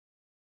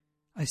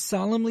I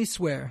solemnly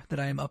swear that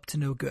I am up to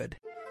no good.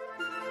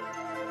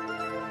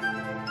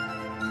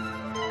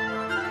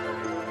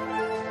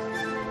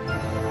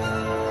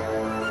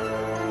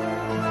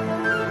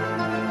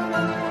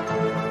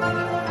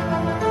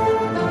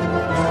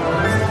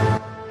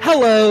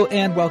 Hello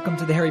and welcome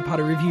to the Harry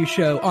Potter Review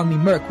Show on the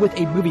Merc with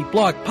a Movie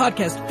Blog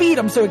podcast feed.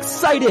 I'm so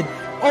excited.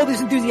 All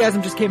this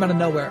enthusiasm just came out of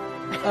nowhere.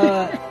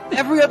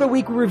 Every other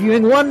week we're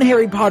reviewing one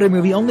Harry Potter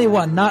movie, only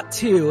one, not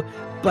two,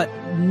 but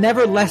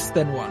never less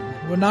than one.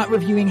 We're not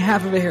reviewing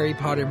half of a Harry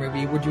Potter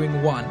movie, we're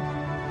doing one.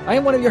 I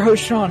am one of your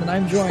hosts, Sean, and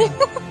I'm joined,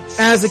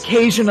 as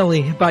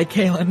occasionally, by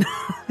Kaylin.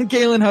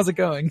 Kaylin, how's it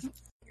going?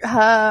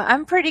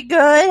 I'm pretty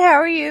good. How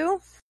are you?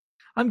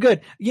 I'm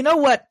good. You know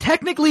what?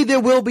 Technically,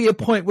 there will be a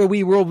point where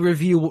we will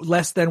review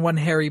less than one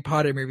Harry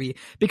Potter movie,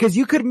 because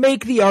you could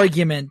make the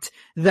argument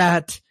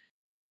that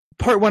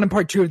Part 1 and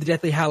Part 2 of the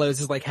Deathly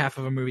Hallows is like half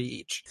of a movie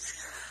each.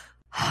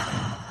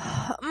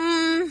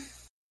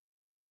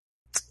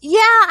 Yeah,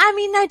 I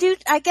mean,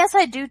 I guess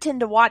I do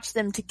tend to watch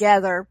them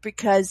together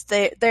because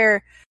they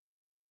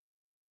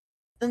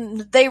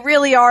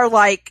really are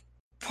like,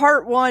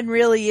 Part 1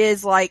 really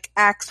is like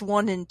Acts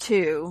 1 and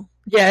 2.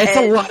 Yeah, it's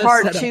a lot of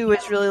Part setup. 2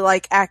 is really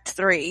like Act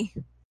 3.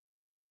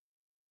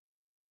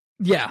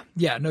 Yeah,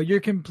 no, you're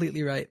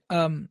completely right.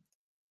 I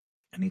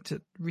need to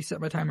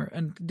reset my timer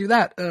and do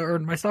that, or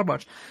my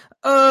stopwatch.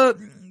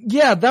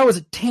 Yeah, that was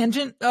a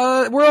tangent.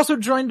 We're also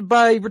joined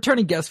by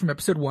returning guests from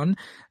episode 1,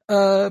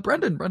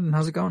 Brendan. Brendan,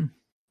 how's it going?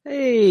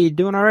 Hey,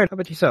 doing alright. How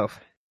about yourself?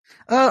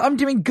 I'm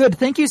doing good.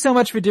 Thank you so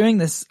much for doing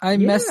this. I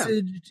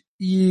messaged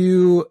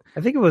you...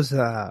 I think it was,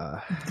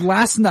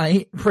 last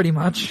night, pretty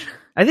much.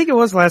 I think it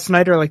was last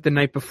night or like the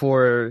night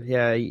before.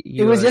 Yeah,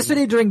 it was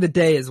yesterday during the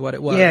day is what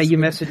it was. Yeah, you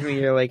messaged me.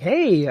 You're like,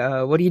 hey,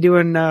 what are you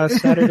doing,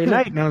 Saturday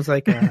night? And I was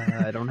like,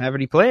 I don't have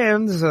any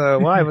plans.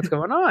 Why? What's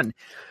going on?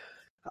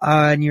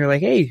 And you're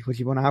like, hey, would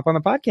you want to hop on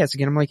the podcast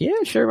again? I'm like,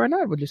 yeah, sure. Why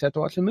not? We'll just have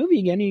to watch the movie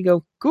again. And you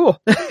go, cool.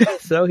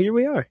 So here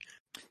we are.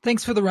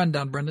 Thanks for the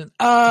rundown, Brendan.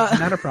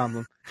 Not a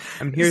problem.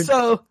 I'm here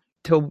till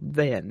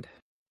the end.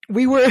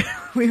 We were,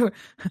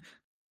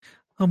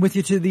 I'm with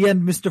you to the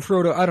end, Mr.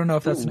 Frodo. I don't know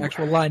if that's an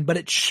actual line, but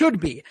it should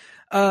be.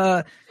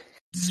 What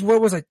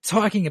was I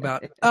talking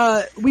about?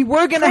 We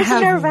were gonna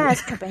Prisoner have... of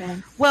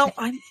Azkaban. Well,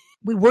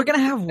 we were gonna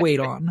have Wade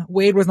on.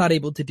 Wade was not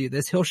able to do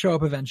this. He'll show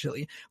up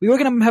eventually. We were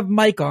gonna have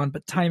Mike on,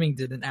 but timing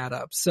didn't add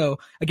up. So,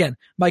 again,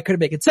 Mike couldn't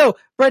make it. So,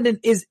 Brendan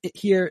is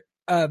here,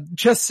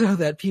 just so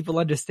that people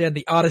understand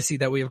the odyssey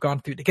that we have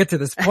gone through to get to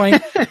this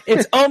point.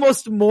 It's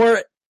almost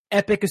more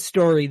epic a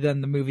story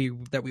than the movie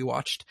that we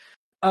watched.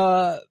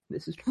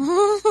 This is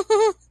true.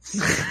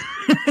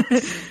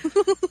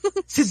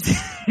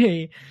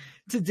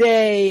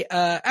 Today,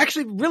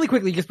 actually really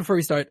quickly, just before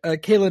we start,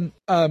 Kaylin,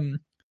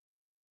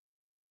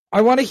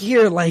 I want to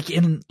hear, like,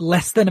 in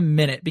less than a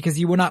minute, because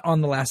you were not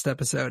on the last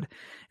episode.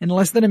 In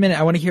less than a minute,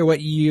 I want to hear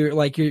what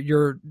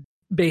your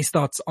base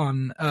thoughts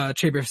on,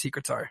 Chamber of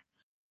Secrets are.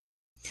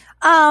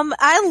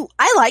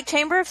 I like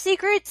Chamber of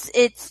Secrets.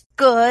 It's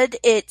good.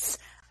 It's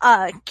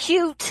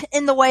cute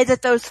in the way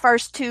that those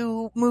first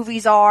two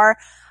movies are.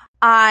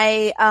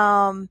 I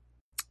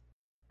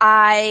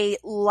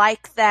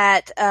like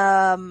that,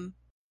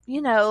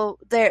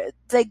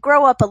 they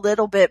grow up a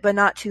little bit, but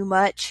not too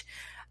much.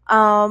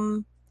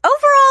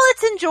 Overall,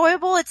 it's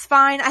enjoyable. It's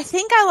fine. I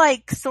think I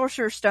like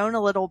Sorcerer's Stone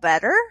a little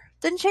better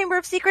than Chamber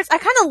of Secrets. I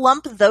kind of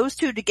lump those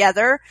two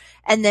together,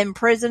 and then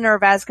Prisoner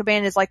of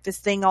Azkaban is like this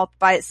thing all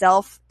by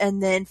itself,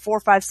 and then 4,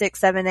 5, 6,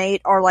 7,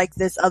 8 are like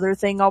this other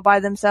thing all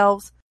by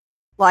themselves.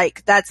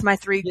 Like, that's my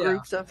three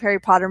groups of Harry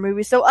Potter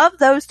movies. So of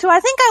those two,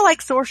 I think I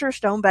like Sorcerer's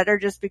Stone better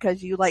just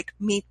because you like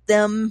meet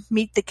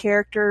the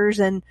characters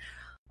and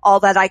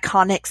all that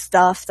iconic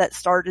stuff that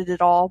started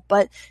it all.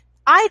 But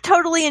I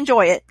totally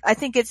enjoy it. I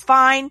think it's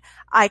fine.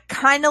 I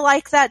kind of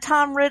like that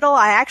Tom Riddle.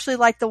 I actually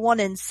like the one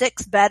in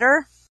 6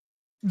 better.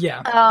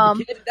 Yeah.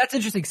 That's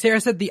interesting.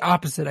 Sarah said the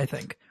opposite, I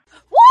think.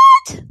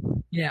 What?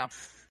 Yeah.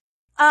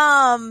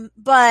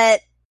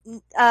 But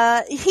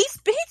he's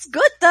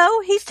good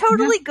though. He's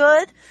totally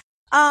good.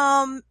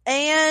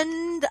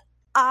 And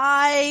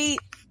I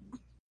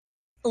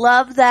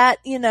love that,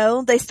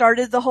 they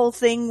started the whole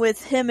thing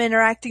with him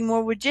interacting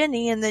more with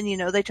Ginny, and then,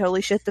 they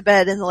totally shit the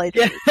bed in the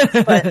later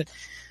movies. But,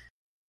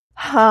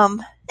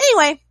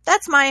 anyway,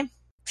 that's my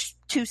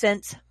 2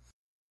 cents.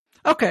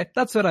 Okay,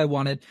 that's what I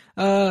wanted.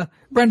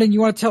 Brendan, you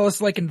want to tell us,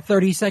 like, in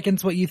 30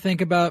 seconds what you think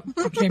about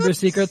Chamber of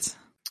Secrets?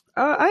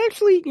 I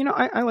actually,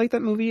 I like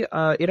that movie.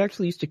 It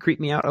actually used to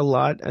creep me out a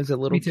lot as a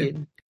little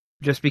kid.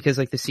 Just because,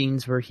 like, the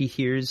scenes where he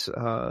hears,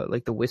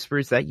 like, the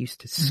whispers, that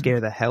used to scare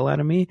the hell out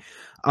of me.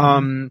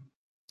 But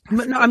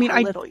no, I mean,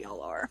 how little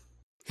y'all are.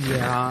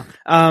 Yeah.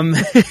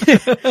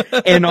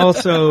 And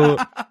also,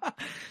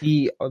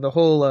 the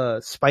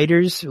whole,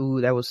 spiders, ooh,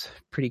 that was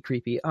pretty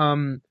creepy.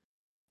 But,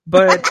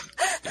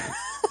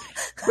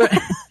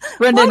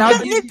 Brendan, why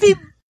couldn't it be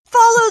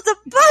follow the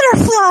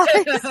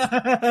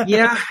butterflies.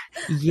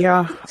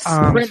 Yeah.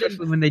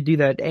 Especially when they do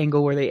that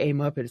angle where they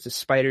aim up and it's the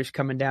spiders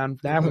coming down.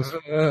 That was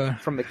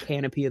from the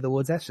canopy of the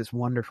woods. That's just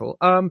wonderful.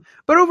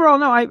 But overall,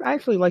 no, I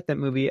actually like that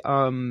movie.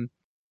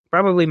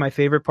 Probably my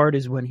favorite part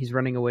is when he's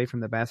running away from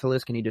the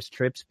basilisk and he just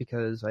trips,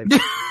 because I've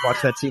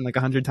watched that scene like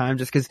 100 times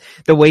just because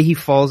the way he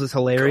falls is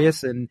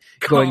hilarious, and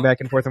going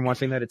back and forth and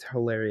watching that, it's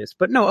hilarious.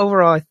 But no,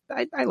 overall,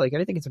 I like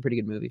it. I think it's a pretty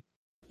good movie.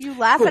 You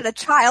laugh at a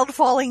child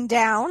falling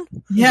down.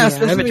 Yeah, I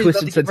have a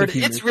twisted sense of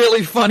humor. It's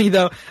really funny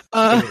though.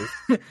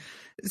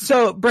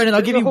 So Brendan,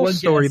 I'll give you one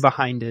story guess.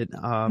 Behind it.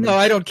 No,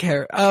 I don't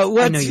care. I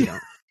know you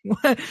don't.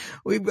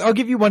 I'll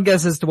give you one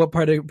guess as to what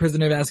part of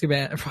Prisoner of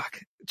Azkaban.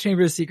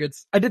 Chamber of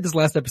Secrets. I did this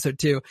last episode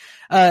too.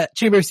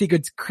 Chamber of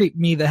Secrets creep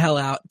me the hell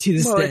out to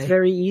this day. It's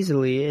very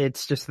easily.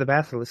 It's just the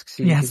basilisk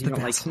scene. Yes, you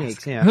don't like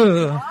snakes. Yeah.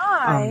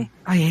 Why?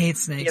 I hate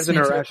snakes. He has an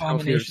irrational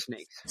fear of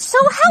snakes. So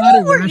how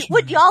old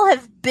would y'all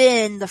have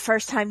been the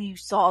first time you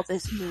saw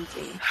this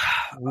movie?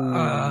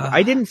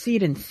 I didn't see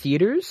it in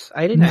theaters.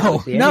 I didn't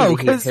see any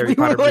because Harry we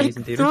Potter were movies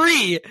in theaters.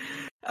 3.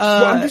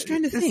 Well, I'm just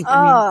trying to think.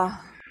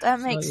 That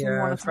makes me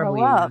want to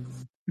throw up.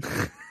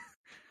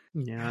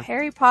 Yeah.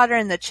 Harry Potter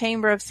and the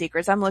Chamber of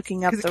Secrets. I'm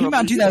looking up the Because it came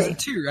out in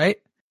 2002, right?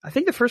 I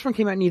think the first one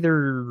came out in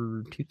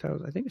either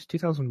 2000. I think it was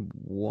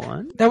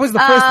 2001. That was the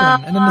first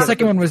one, and then the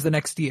second one was the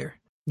next year.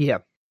 Yeah.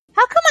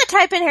 How come I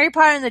type in Harry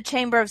Potter and the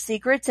Chamber of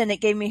Secrets and it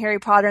gave me Harry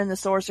Potter and the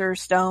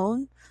Sorcerer's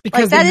Stone?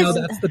 Because they know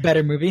that's the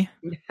better movie.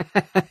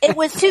 It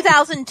was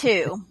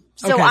 2002.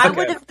 So Okay, I okay.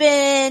 would have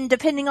been,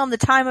 depending on the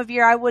time of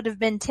year, I would have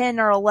been 10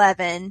 or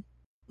 11.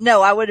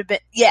 No, I would have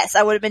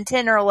been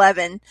 10 or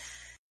 11.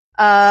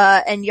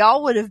 And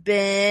y'all would have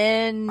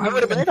been I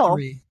would have been little.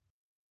 3.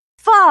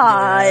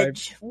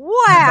 Fudge.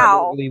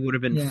 Wow. Probably would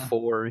have been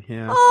 4.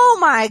 Yeah. Oh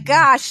my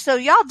gosh. So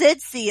y'all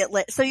did see it.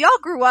 So y'all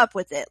grew up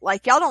with it.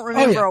 Like y'all don't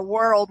remember a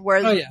world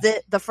where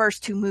the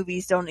first 2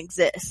 movies don't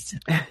exist.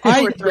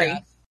 Or 3.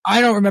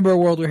 I don't remember a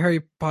world where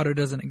Harry Potter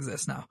doesn't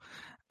exist now.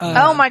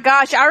 Oh my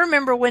gosh. I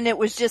remember when it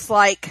was just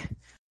like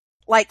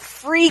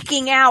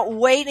freaking out,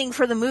 waiting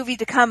for the movie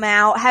to come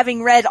out,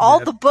 having read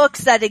all the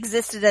books that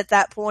existed at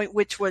that point,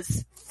 which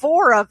was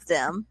 4 of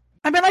them.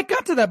 I mean, I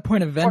got to that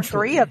point eventually.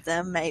 Or 3 of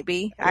them,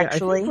 maybe,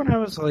 actually. I think when I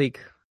was like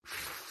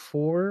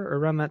 4,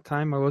 around that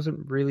time, I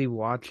wasn't really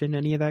watching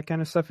any of that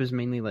kind of stuff. It was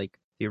mainly like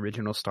the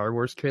original Star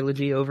Wars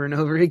trilogy over and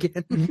over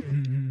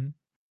again.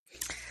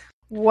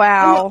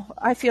 Wow.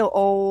 I feel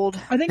old.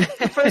 I think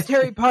the first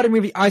Harry Potter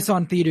movie I saw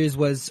in theaters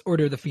was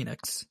Order of the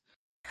Phoenix.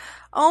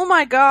 Oh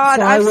my god,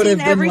 So I've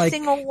seen every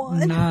single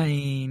one.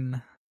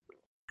 9.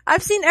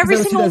 I've seen every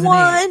single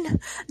one.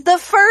 The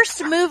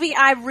first movie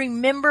I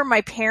remember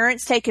my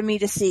parents taking me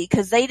to see,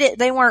 cause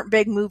they weren't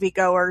big movie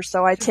goers,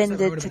 so I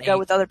tended to go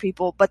with other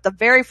people. But the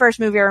very first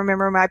movie I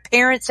remember my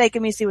parents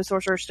taking me to see was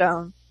Sorcerer's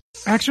Stone.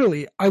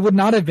 Actually, I would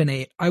not have been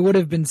 8. I would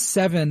have been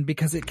 7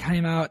 because it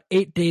came out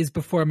 8 days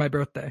before my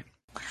birthday.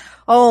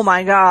 Oh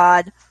my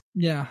god.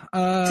 Yeah.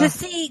 To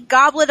see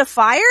Goblet of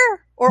Fire?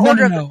 Or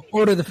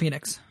Order of the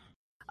Phoenix.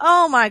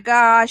 Oh my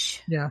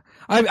gosh. Yeah.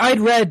 I'd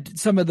read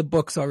some of the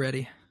books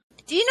already.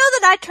 Do you know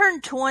that I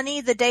turned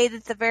 20 the day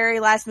that the very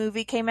last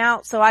movie came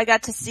out? So I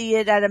got to see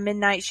it at a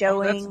midnight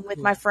showing with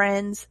my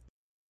friends.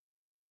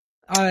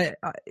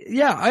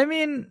 Yeah, I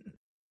mean,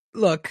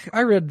 look,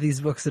 I read these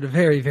books at a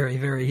very, very,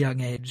 very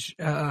young age.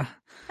 As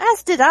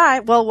did I.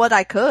 Well, what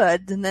I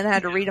could, and then I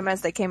had to read them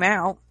as they came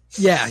out.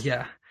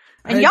 Yeah.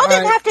 And y'all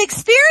didn't have to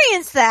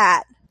experience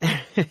that.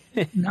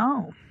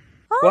 No.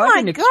 Oh well, my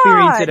I didn't god.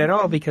 experience it at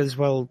all because,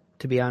 well,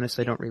 to be honest,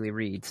 I don't really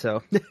read,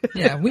 so.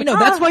 Yeah, we know.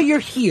 That's why you're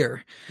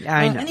here.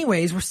 I know.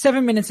 Anyways, we're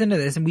 7 minutes into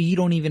this and we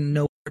don't even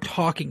know what we're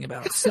talking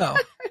about. So,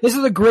 this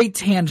is a great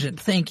tangent.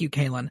 Thank you,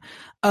 Kaylin.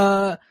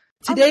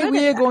 Today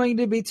we are going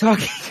to be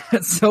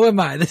talking, so am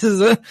I. This is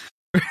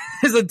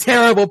a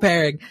terrible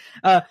pairing.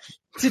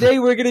 Today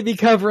we're going to be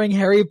covering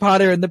Harry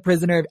Potter and the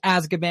Prisoner of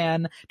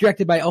Azkaban,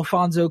 directed by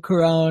Alfonso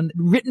Cuarón,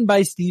 written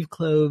by Steve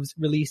Kloves,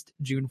 released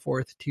June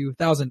 4th,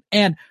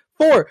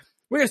 2004.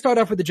 We're going to start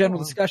off with a general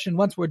discussion.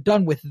 Once we're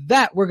done with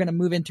that, we're going to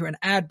move into an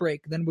ad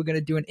break. Then we're going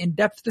to do an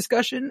in-depth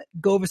discussion,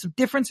 go over some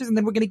differences, and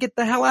then we're going to get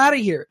the hell out of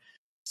here.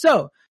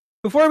 So,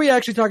 before we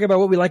actually talk about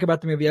what we like about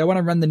the movie, I want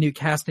to run the new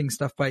casting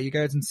stuff by you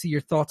guys and see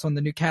your thoughts on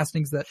the new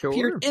castings that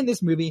appeared in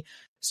this movie.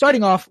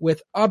 Starting off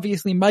with,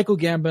 obviously, Michael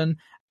Gambon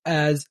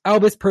as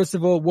Albus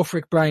Percival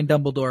Wulfric Brian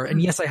Dumbledore. And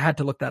yes, I had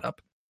to look that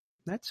up.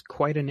 That's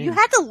quite a name. You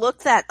had to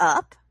look that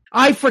up?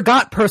 I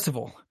forgot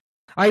Percival.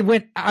 I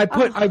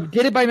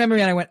did it by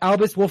memory and I went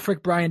Albus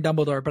Wulfric Brian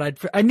Dumbledore, but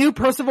I knew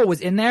Percival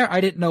was in there. I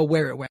didn't know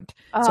where it went.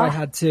 So I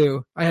had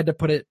to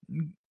put it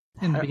in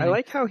the beginning. I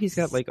like how he's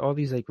got like all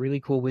these like really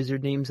cool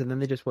wizard names and then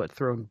they just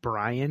throw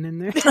Brian in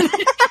there.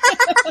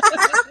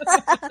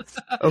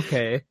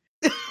 Okay.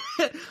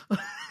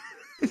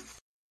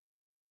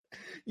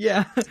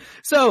 Yeah.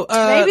 So,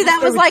 maybe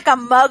that was like a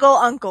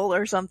muggle uncle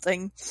or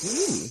something.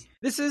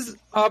 This is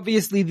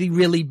obviously the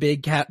really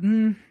big cat.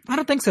 I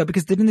don't think so,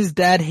 because didn't his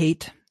dad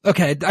hate?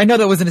 Okay, I know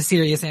that wasn't a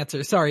serious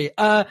answer. Sorry.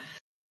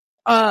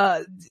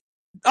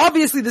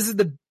 obviously this is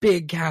the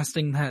big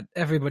casting that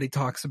everybody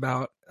talks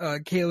about.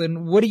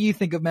 Caitlin, what do you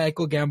think of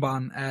Michael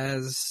Gambon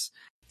as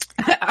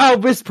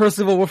Albus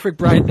Percival Wulfric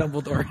Brian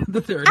Dumbledore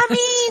the third? I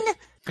mean,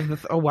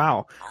 oh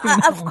wow.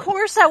 of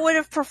course I would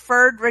have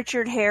preferred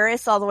Richard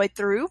Harris all the way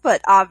through,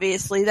 but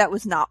obviously that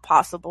was not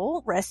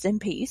possible. Rest in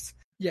peace.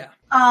 Yeah.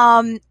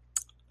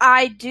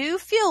 I do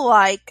feel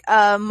like,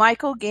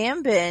 Michael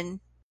Gambon,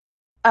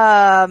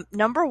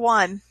 number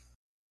one,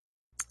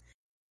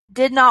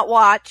 did not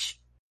watch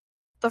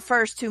the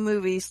first two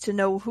movies to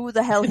know who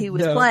the hell he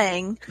was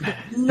playing,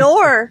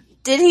 nor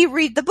did he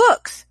read the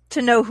books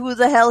to know who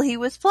the hell he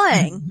was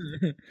playing.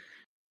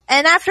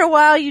 And after a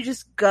while, you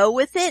just go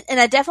with it. And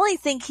I definitely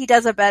think he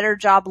does a better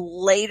job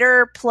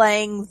later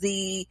playing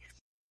the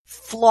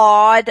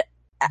flawed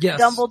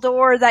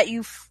Dumbledore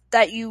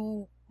that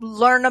you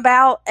learn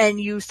about,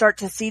 and you start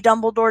to see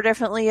Dumbledore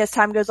differently as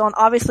time goes on.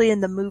 Obviously in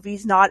the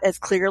movies, not as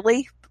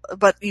clearly,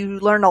 but you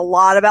learn a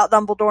lot about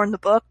Dumbledore in the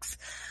books.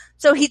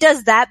 So he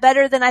does that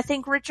better than I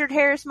think Richard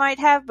Harris might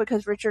have,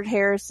 because Richard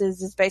Harris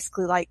is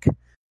basically like,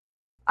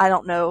 I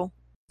don't know,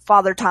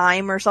 Father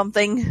Time or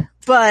something.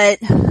 But,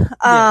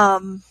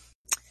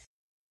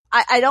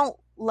 I don't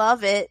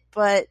love it,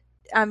 but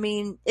I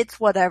mean, it's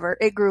whatever.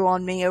 It grew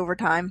on me over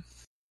time.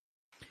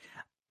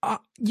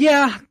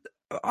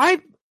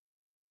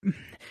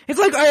 It's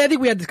like, I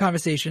think we had this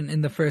conversation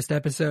in the first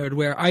episode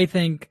where I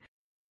think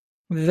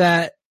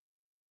that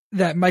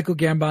Michael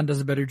Gambon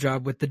does a better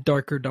job with the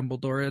darker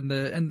Dumbledore and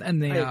the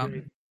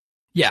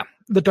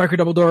darker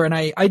Dumbledore, and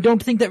I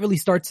don't think that really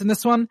starts in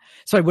this one.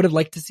 So I would have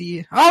liked to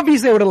see,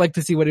 obviously I would have liked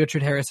to see what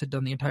Richard Harris had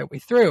done the entire way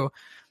through,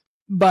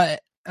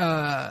 but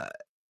I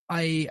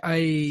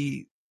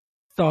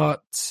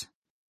thought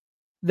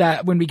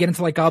that when we get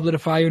into like Goblet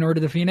of Fire and Order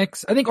of the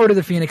Phoenix, I think Order of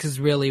the Phoenix is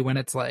really when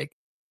it's like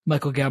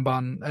Michael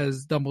Gambon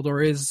as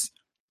Dumbledore is,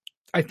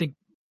 I think,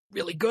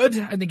 really good.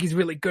 I think he's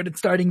really good at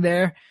starting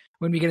there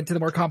when we get into the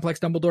more complex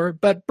Dumbledore.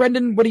 But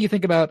Brendan, what do you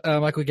think about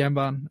Michael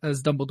Gambon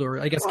as Dumbledore?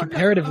 I guess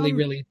comparatively,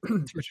 really,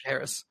 to Richard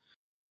Harris.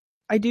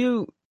 I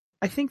do.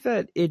 I think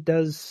that it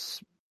does,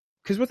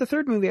 because with the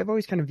third movie, I've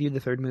always kind of viewed the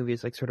third movie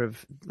as like sort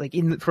of like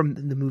from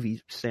the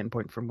movie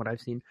standpoint, from what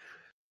I've seen,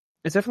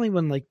 it's definitely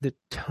when like the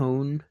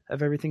tone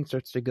of everything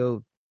starts to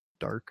go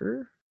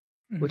darker,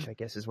 which I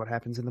guess is what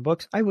happens in the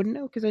books. I wouldn't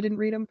know because I didn't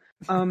read them.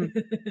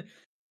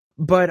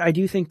 But I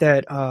do think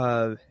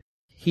that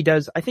he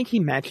does. I think he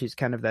matches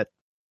kind of that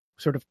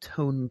sort of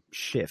tone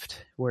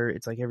shift where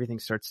it's like everything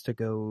starts to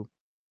go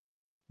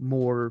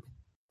more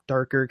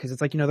darker, because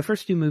it's like, the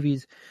first two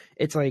movies,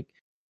 it's like,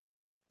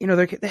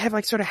 they have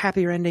like sort of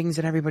happier endings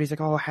and everybody's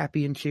like all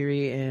happy and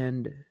cheery,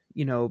 and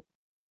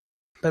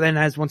but then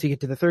once you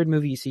get to the third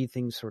movie, you see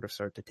things sort of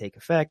start to take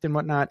effect and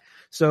whatnot.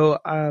 So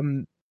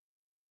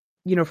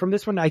from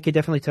this one, I could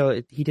definitely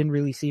tell he didn't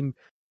really seem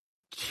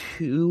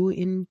too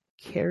in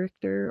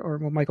character, or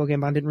Michael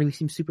Gambon didn't really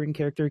seem super in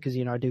character, because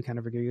I do kind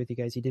of agree with you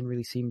guys. He didn't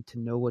really seem to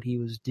know what he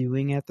was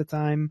doing at the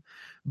time.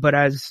 But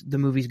as the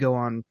movies go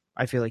on,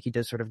 I feel like he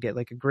does sort of get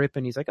like a grip,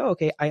 and he's like, oh,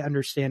 okay, I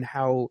understand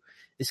how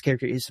this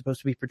character is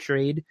supposed to be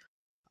portrayed.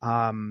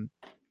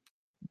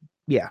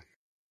 Yeah.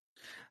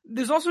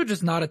 There's also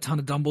just not a ton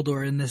of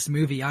Dumbledore in this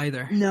movie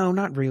either. No,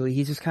 not really.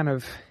 He's just kind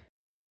of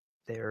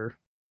there.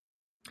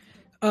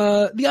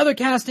 The other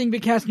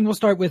big casting, we'll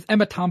start with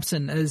Emma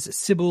Thompson as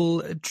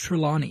Sybil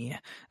Trelawney.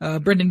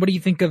 Brendan, what do you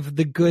think of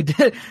the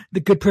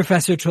good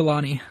Professor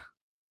Trelawney?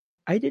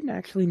 I didn't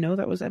actually know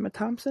that was Emma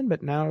Thompson,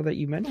 but now that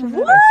you mentioned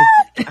What?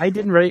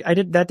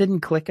 that, that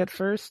didn't click at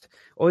first.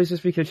 Always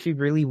just because she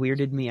really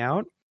weirded me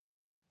out.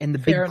 And the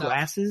Fair big enough.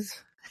 glasses.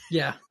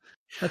 Yeah,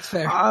 that's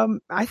fair.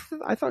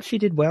 I thought she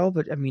did well,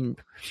 but I mean,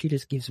 she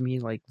just gives me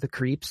like the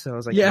creeps. So I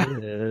was like, yeah.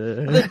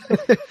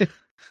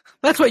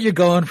 That's what you're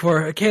going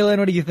for. Kaylin,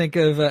 what do you think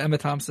of Emma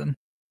Thompson?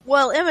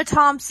 Well, Emma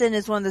Thompson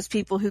is one of those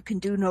people who can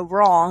do no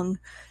wrong.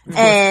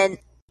 And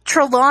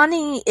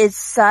Trelawney is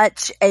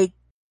such a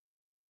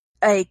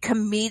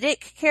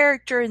comedic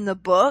character in the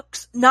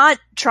books. Not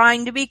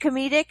trying to be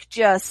comedic,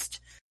 just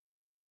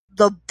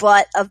the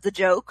butt of the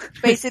joke,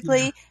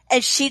 basically. Yeah.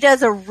 And she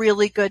does a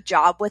really good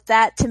job with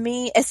that to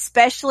me,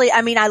 especially,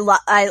 I mean,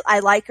 I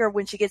like her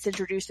when she gets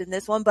introduced in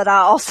this one, but I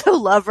also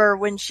love her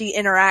when she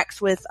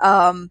interacts with,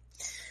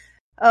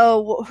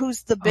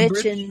 who's the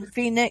bitch in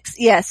Phoenix?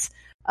 Yes.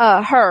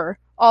 Her.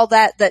 All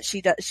that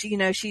she does.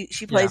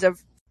 She plays a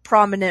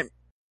prominent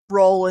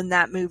role in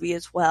that movie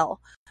as well.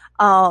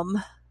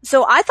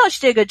 So I thought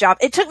she did a good job.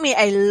 It took me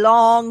a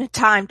long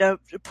time to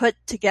put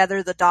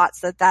together the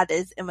dots that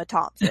is Emma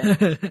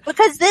Thompson.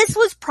 Because this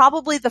was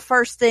probably the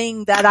first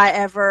thing that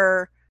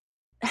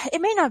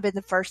it may not have been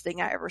the first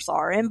thing I ever saw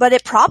her in, but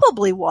it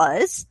probably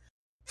was.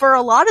 For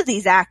a lot of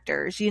these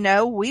actors,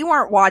 we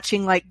weren't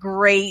watching like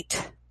great,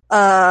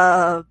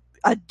 adult,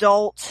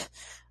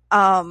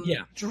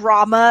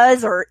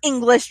 dramas or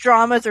English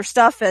dramas or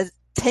stuff as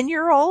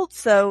 10-year-olds.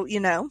 So,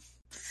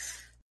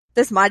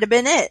 this might have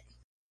been it.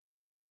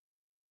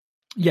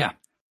 Yeah.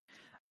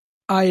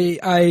 I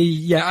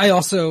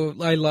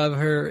love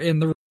her in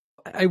the,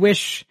 I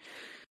wish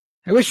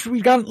I wish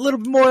we'd gotten a little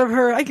bit more of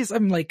her. I guess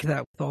I'm like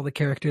that with all the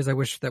characters. I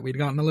wish that we'd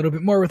gotten a little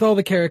bit more with all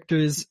the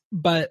characters,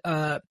 but,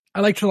 I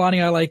like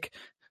Trelawney. I like,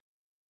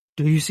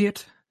 do you see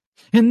it?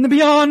 In the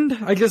beyond.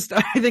 I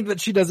think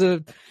that she does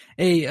a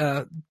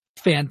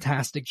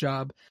fantastic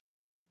job.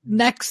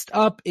 Next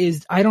up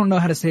is, I don't know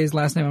how to say his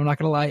last name, I'm not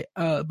gonna lie,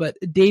 but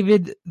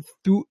David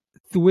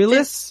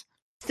Thewlis?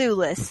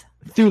 Thewlis.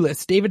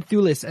 David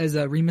Thewlis as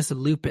Remus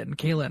Lupin.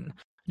 Kaylin,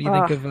 what do you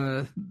think of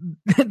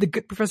the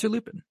good Professor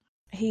Lupin?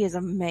 He is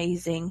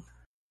amazing.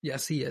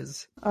 Yes, he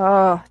is.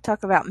 Oh,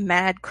 talk about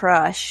mad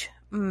crush.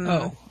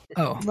 Oh.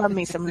 Love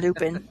me some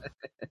Lupin.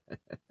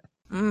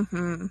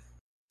 Mm-hmm.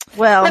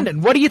 Well,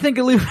 Brendan, what do you think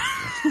of Lupin?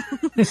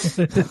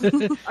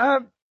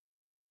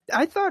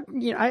 I thought,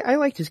 I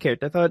liked his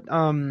character. I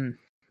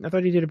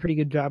thought he did a pretty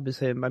good job as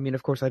him. I mean,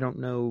 of course, I don't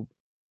know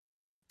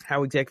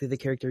how exactly the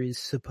character is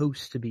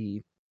supposed to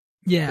be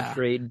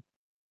portrayed,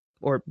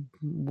 or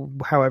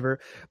however,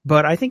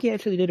 but I think he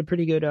actually did a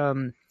pretty good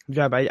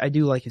job. I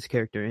do like his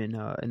character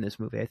in this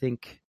movie. I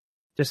think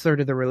just sort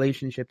of the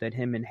relationship that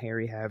him and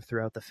Harry have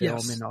throughout the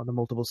film and all the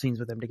multiple scenes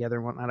with them together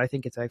and whatnot. I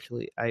think it's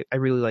actually, I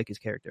really like his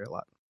character a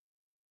lot.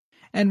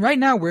 And right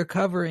now we're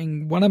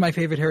covering one of my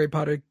favorite Harry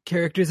Potter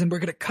characters, and we're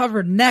going to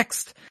cover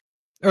next,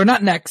 or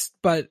not next,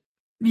 but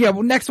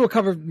next we'll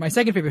cover my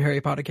second favorite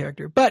Harry Potter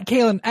character. But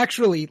Kaylin,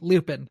 actually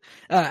Lupin,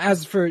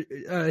 as for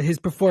his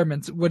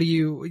performance, what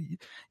do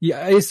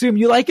I assume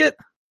you like it?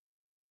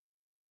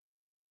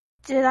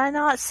 Did I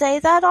not say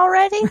that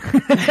already?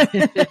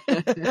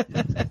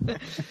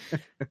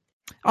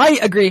 I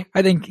agree.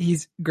 I think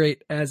he's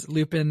great as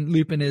Lupin.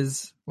 Lupin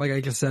is, like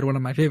I just said, one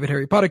of my favorite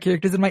Harry Potter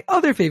characters, and my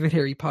other favorite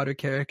Harry Potter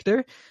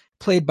character,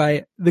 played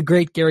by the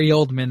great Gary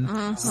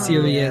Oldman,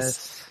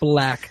 Sirius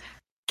Black.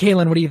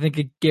 Kaylin, what do you think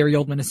of Gary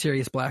Oldman as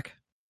Sirius Black?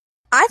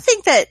 I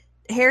think that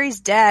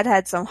Harry's dad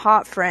had some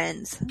hot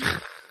friends.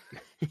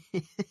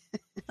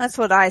 That's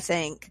what I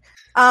think.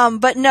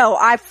 But no,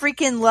 I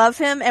freaking love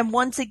him. And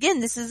once again,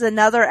 this is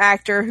another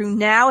actor who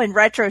now in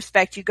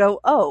retrospect you go,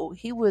 oh,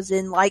 he was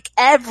in like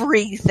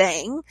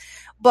everything.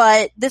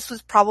 But this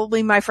was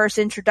probably my first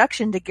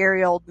introduction to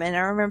Gary Oldman. I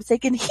remember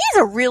thinking, he's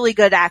a really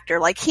good actor.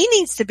 Like, he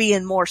needs to be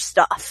in more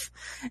stuff.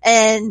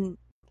 And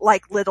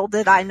like, little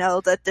did I know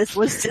that this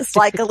was just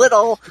like a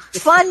little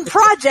fun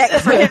project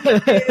for him to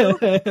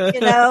do,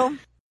 you know?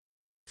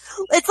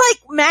 It's like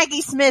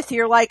Maggie Smith.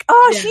 You're like,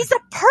 oh, she's a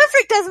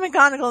perfect Desmond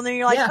McGonagall. And then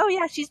you're like, oh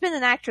yeah, she's been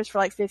an actress for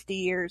like 50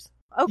 years.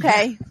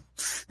 Okay.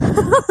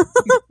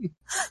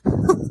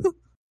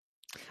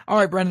 All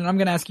right, Brendan, I'm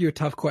going to ask you a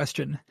tough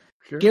question.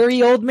 Sure. Gary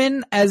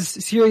Oldman as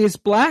Sirius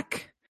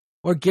Black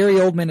or Gary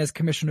Oldman as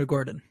Commissioner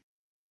Gordon?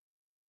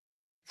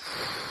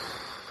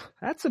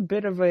 That's a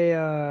bit of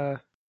a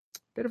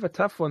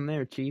tough one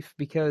there, Chief,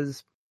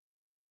 because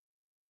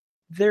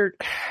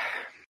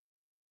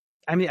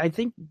I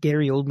think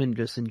Gary Oldman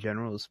just in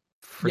general is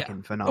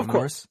freaking phenomenal. Of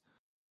course.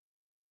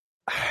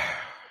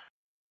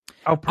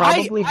 I'll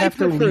probably have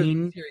to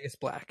lean Sirius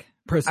Black.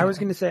 Personally. I was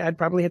going to say I'd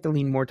probably have to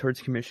lean more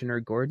towards Commissioner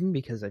Gordon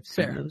because I've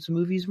seen those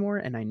movies more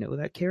and I know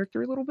that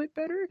character a little bit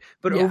better.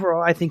 But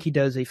overall, I think he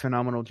does a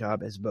phenomenal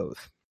job as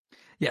both.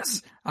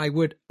 Yes, I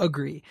would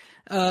agree.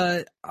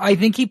 I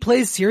think he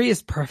plays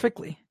Sirius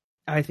perfectly.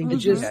 I think he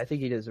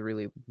does a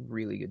really,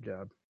 really good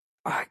job.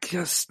 I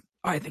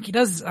think he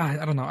does.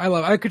 I don't know.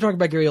 I could talk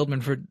about Gary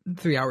Oldman for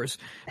 3 hours,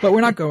 but we're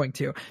not going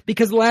to,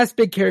 because the last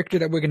big character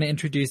that we're going to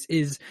introduce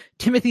is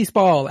Timothy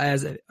Spall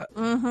as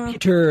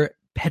Peter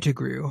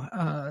Pettigrew,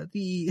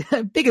 the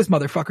biggest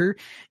motherfucker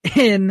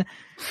in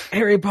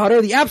Harry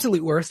Potter, the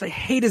absolute worst. I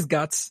hate his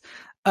guts.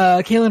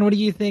 Kaylin, what do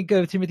you think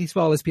of Timothy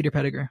Spall as Peter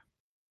Pettigrew?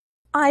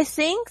 I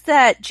think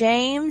that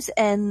James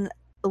and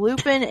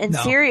Lupin and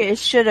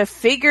Sirius should have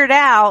figured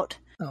out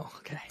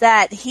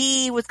that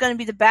he was going to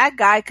be the bad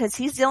guy because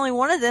he's the only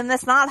one of them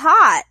that's not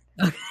hot.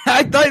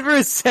 I thought for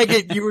a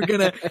second you were going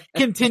to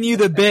continue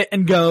the bit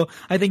and go,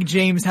 I think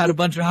James had a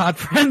bunch of hot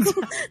friends.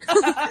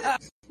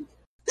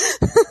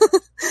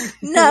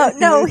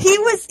 No, he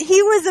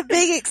was a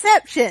big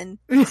exception.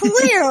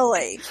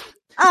 Clearly.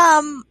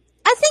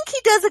 I think he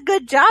does a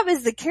good job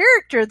as the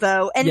character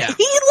though, and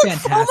he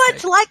looks so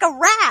much like a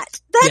rat.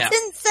 That's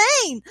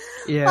insane.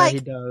 Yeah, he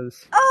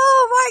does.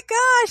 Oh my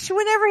gosh.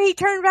 Whenever he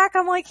turned back,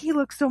 I'm like, he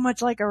looks so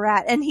much like a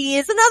rat. And he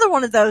is another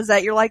one of those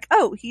that you're like,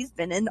 oh, he's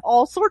been in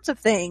all sorts of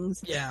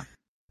things. Yeah.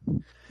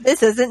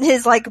 This isn't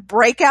his like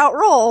breakout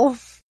role.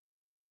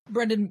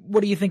 Brendan,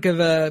 what do you think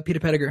of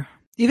Peter Pettigrew?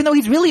 Even though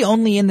he's really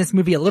only in this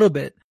movie a little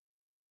bit.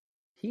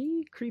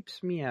 He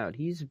creeps me out.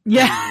 He's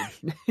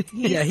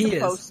he's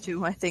supposed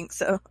to. I think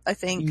so.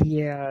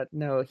 Yeah,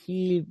 no,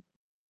 he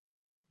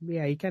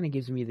kind of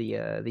gives me the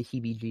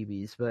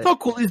heebie-jeebies. But oh,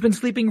 cool. He's been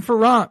sleeping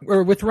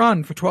with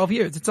Ron for 12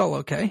 years. It's all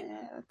okay.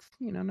 Yeah, that's,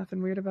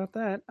 nothing weird about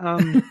that.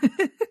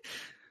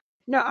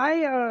 No,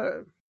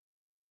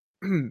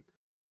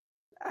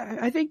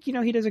 I think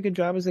he does a good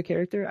job as a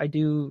character. I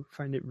do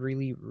find it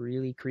really,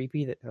 really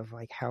creepy of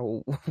like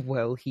how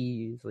well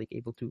he is like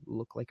able to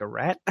look like a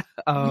rat.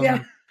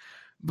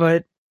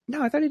 But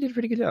no, I thought he did a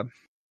pretty good job.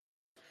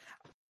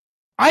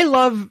 I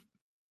love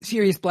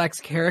Sirius Black's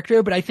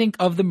character, but I think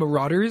of the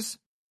Marauders,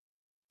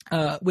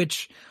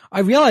 which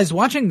I realized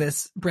watching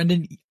this,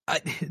 Brendan,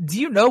 do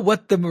you know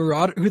what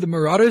who the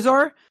Marauders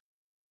are?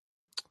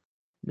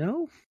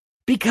 No?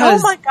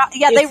 Because oh my god,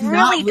 yeah, they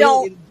really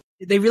don't.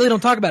 They really don't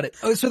talk about it.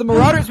 Oh, so the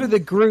Marauders were the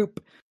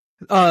group,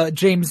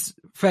 James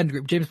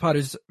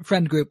Potter's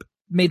friend group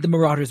made the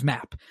Marauders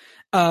map.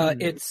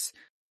 It's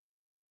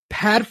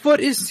Padfoot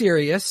is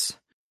Sirius,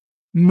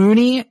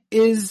 Mooney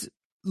is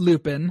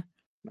Lupin,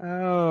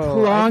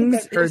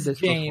 Prongs is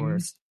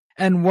James,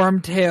 and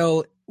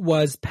Wormtail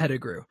was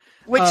Pettigrew.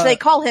 Which they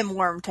call him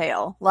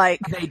Wormtail.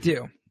 Like they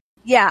do.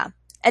 Yeah.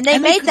 And they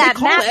made that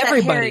call map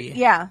everybody. that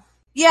Harry,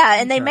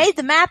 yeah, and they made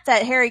the map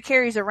that Harry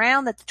carries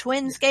around that the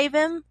twins gave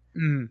him.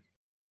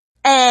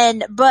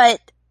 But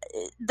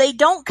they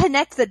don't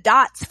connect the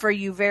dots for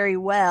you very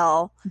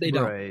well. They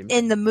don't.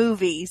 In the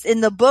movies.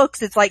 In the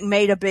books, it's like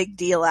made a big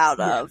deal out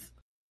of.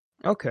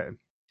 Okay.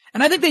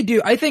 And I think they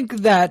do. I think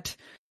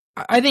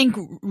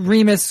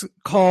Remus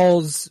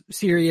calls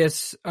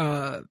Sirius,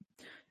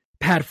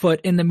 Padfoot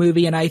in the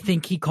movie, and I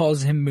think he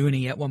calls him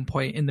Mooney at one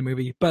point in the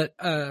movie, but,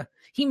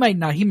 he might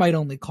not. He might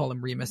only call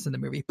him Remus in the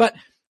movie. But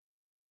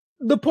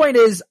the point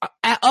is,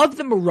 of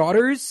the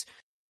Marauders,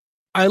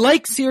 I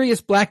like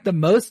Sirius Black the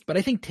most, but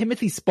I think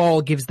Timothy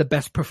Spall gives the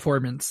best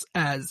performance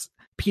as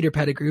Peter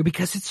Pettigrew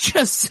because it's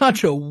just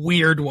such a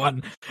weird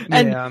one.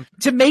 And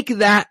to make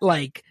that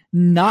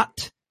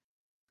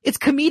it's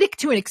comedic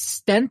to an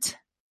extent,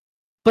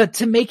 but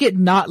to make it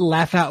not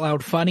laugh out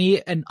loud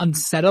funny and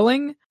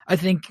unsettling, I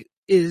think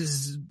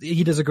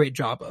he does a great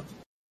job of.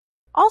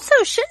 Also,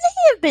 shouldn't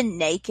he have been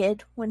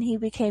naked when he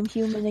became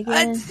human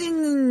again? So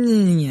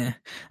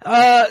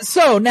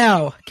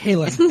now,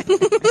 Kaylin.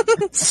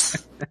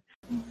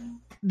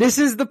 This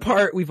is the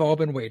part we've all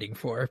been waiting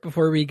for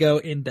before we go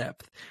in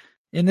depth.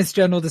 In this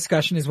general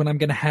discussion is when I'm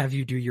going to have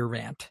you do your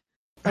rant.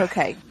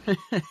 Okay.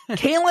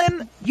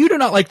 Kaylin, you do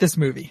not like this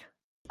movie.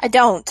 I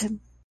don't.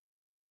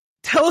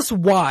 Tell us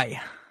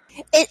why.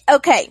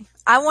 Okay.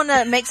 I want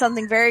to make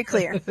something very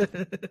clear.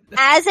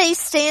 As a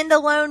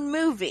standalone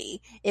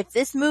movie, if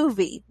this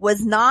movie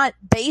was not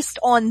based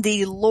on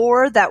the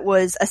lore that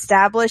was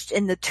established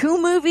in the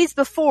 2 movies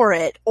before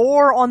it,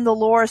 or on the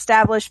lore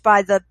established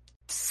by the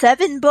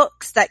 7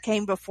 books that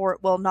came before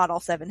it, well, not all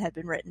 7 had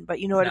been written, but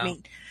you know what I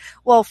mean.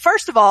 Well,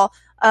 first of all,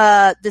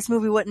 this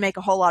movie wouldn't make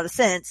a whole lot of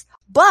sense.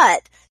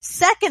 But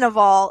second of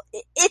all,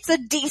 it's a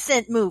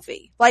decent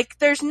movie. Like,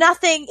 there's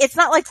nothing, it's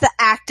not like the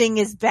acting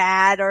is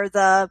bad or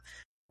the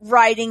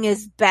writing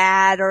is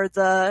bad or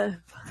the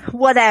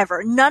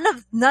whatever. None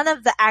of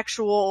the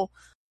actual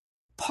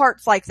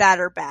parts like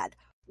that are bad.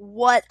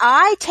 What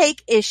I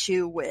take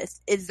issue with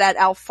is that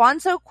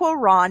Alfonso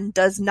Cuarón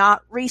does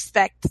not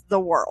respect the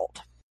world.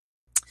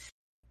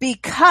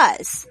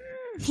 Because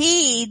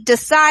he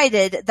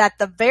decided that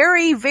the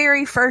very,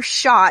 very first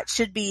shot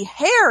should be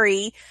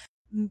Harry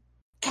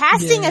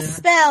casting a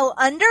spell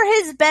under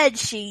his bed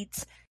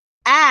sheets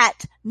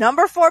at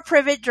number 4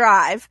 Privet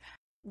Drive,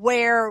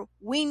 where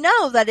we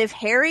know that if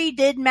Harry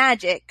did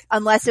magic,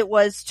 unless it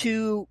was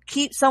to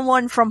keep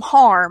someone from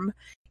harm,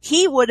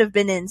 he would have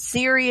been in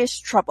serious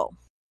trouble.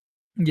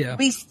 Yeah.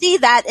 We see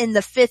that in the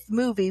 5th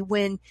movie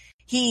when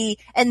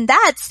and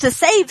that's to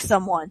save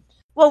someone.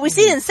 Well, we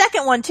see it in the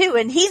second one too,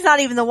 and he's not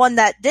even the one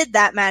that did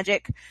that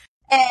magic.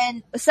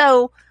 And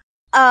so,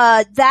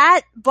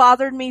 that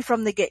bothered me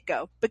from the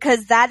get-go,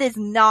 because that is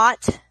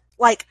not,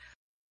 like,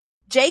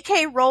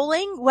 J.K.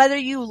 Rowling, whether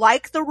you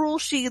like the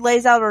rules she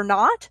lays out or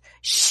not,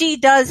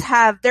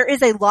 there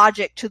is a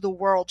logic to the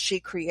world she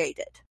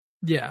created.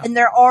 Yeah. And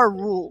there are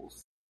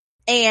rules.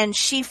 And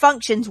she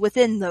functions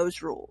within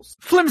those rules.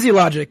 Flimsy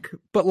logic,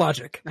 but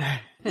logic.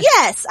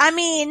 Yes, I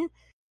mean,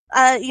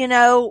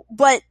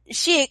 but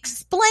she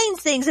explains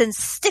things and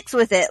sticks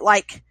with it,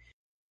 like,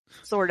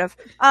 sort of.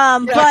 But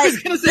I was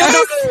gonna say,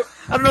 I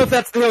don't know if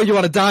that's the hill you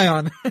want to die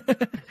on.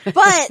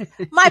 But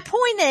my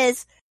point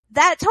is,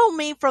 that told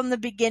me from the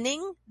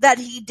beginning that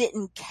he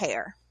didn't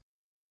care.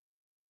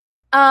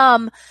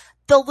 The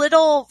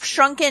little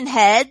shrunken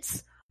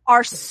heads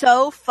are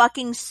so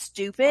fucking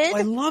stupid. Oh,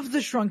 I love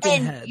the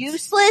shrunken heads.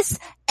 Useless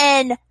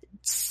and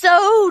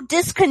so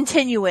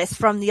discontinuous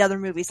from the other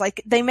movies.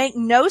 Like, they make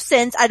no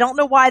sense. I don't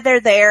know why they're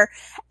there.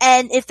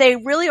 And if they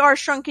really are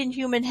shrunken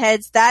human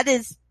heads, that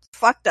is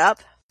fucked up.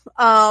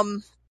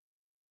 And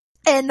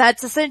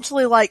that's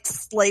essentially like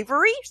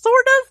slavery,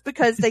 sort of,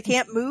 because they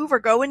can't move or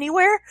go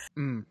anywhere.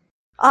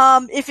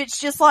 If it's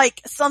just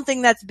like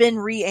something that's been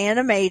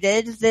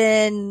reanimated,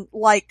 then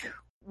like,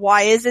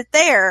 why is it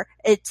there?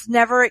 It's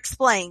never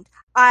explained.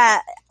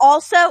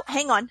 Also,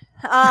 hang on.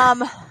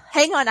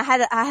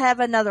 I have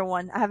another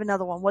one.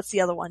 What's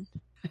the other one?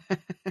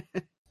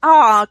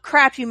 Oh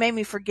crap, you made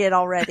me forget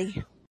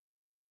already.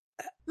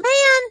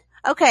 Man.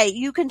 Okay,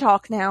 you can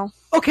talk now.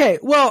 Okay,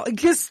 well,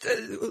 just,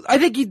 I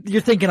think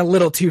you're thinking a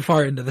little too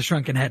far into the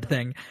shrunken head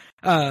thing.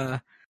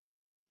 I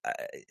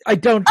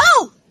don't.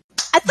 Oh!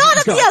 I thought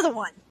of the other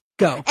one.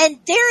 Go.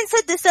 And Darren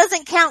said this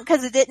doesn't count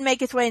because it didn't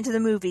make its way into the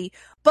movie.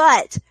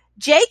 But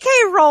J.K.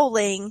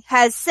 Rowling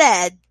has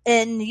said,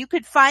 and you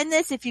could find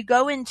this if you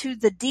go into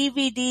the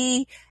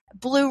DVD,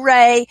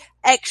 Blu-ray,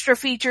 extra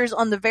features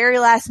on the very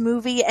last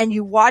movie and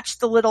you watch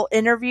the little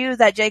interview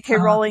that J.K.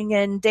 Rowling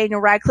and Daniel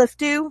Radcliffe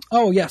do.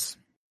 Oh, yes.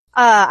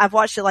 I've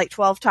watched it like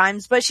 12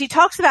 times, but she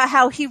talks about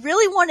how he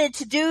really wanted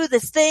to do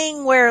this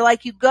thing where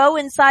like you go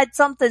inside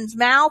something's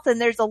mouth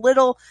and there's a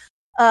little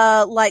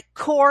like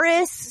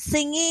chorus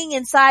singing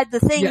inside the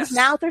thing's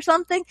mouth or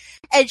something.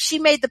 And she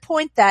made the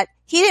point that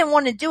he didn't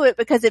want to do it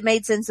because it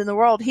made sense in the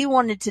world. He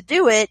wanted to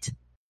do it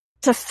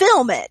to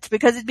film it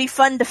because it'd be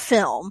fun to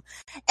film.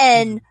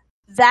 And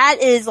that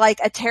is like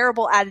a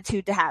terrible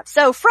attitude to have.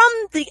 So from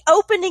the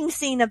opening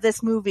scene of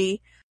this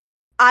movie,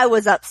 I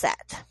was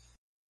upset.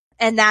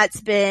 And that's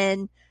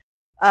been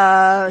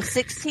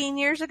 16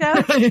 years ago.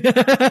 And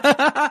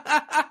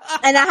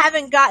I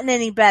haven't gotten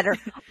any better.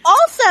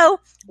 Also,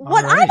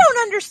 what I don't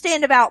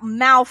understand about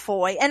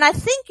Malfoy, and I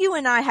think you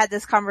and I had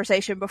this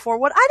conversation before,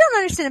 what I don't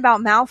understand about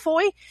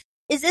Malfoy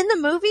is in the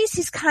movies,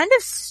 he's kind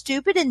of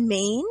stupid and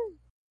mean.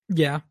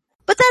 Yeah.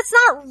 But that's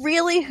not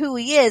really who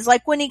he is.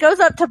 Like when he goes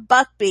up to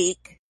Buckbeak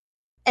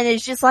and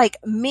is just like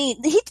mean,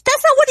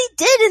 that's not what he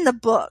did in the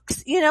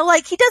books. You know,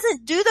 like he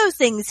doesn't do those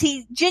things.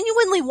 He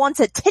genuinely wants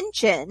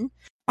attention.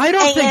 I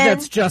don't think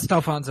that's just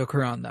Alfonso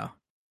Cuarón, though.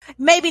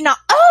 Maybe not.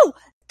 Oh,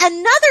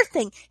 another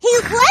thing. He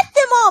let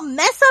them all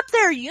mess up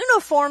their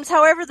uniforms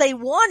however they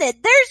wanted.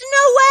 There's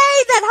no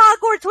way that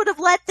Hogwarts would have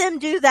let them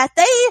do that.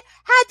 They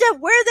had to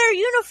wear their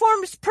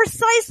uniforms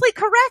precisely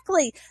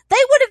correctly.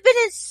 They would have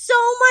been in so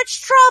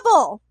much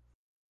trouble.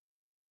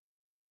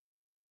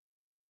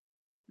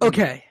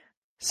 Okay.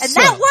 And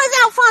that was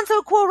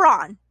Alfonso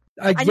Cuarón.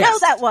 I know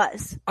that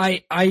was.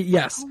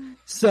 Yes.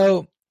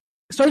 So,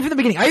 starting from the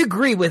beginning, I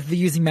agree with the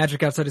using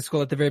magic outside of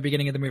school at the very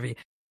beginning of the movie.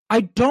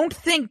 I don't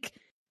think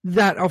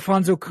that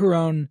Alfonso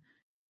Cuarón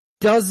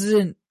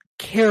doesn't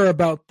care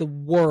about the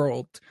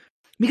world.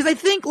 Because I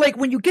think, like,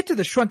 when you get to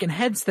the Shrunken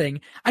Heads thing,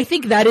 I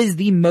think that is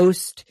the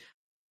most,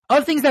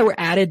 of things that were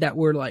added that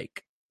were,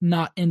 like,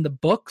 not in the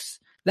books,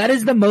 that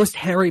is the most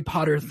Harry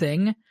Potter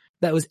thing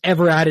that was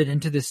ever added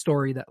into this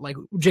story that, like,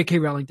 J.K.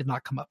 Rowling did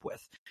not come up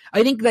with.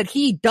 I think that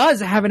he does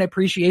have an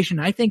appreciation.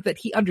 I think that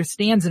he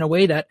understands in a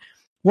way that,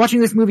 watching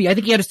this movie, I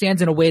think he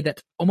understands in a way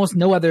that almost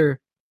no other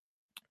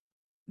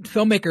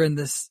filmmaker in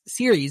this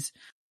series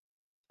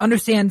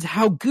understands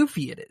how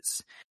goofy it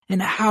is and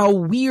how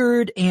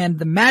weird, and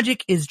the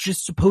magic is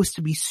just supposed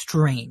to be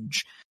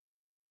strange.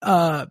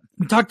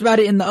 We talked about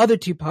it in the other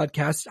two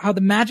podcasts, how the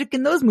magic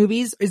in those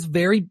movies is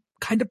very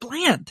kind of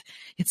bland.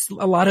 It's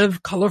a lot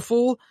of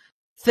colorful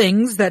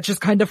things that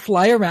just kind of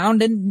fly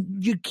around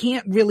and you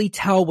can't really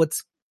tell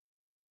what's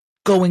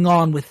going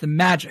on with the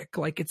magic.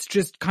 Like, it's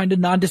just kind of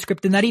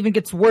nondescript, and that even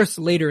gets worse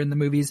later in the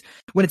movies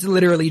when it's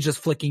literally just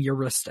flicking your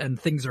wrist and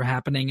things are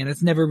happening and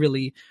it's never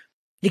really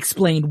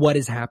explained what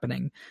is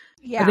happening.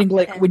 Yeah, I think,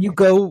 like, when you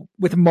go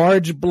with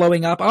Marge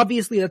blowing up,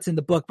 obviously that's in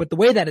the book, but the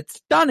way that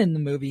it's done in the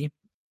movie,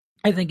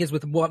 I think is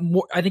with more,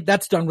 I think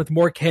that's done with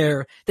more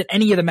care than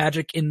any of the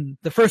magic in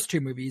the first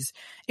two movies.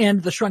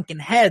 And the Shrunken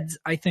Heads,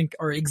 I think,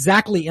 are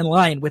exactly in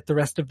line with the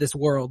rest of this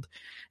world.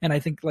 And I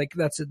think, like,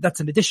 that's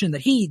an addition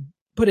that he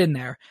put in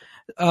there.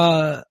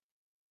 So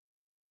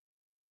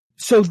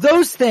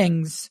those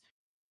things,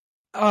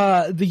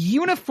 the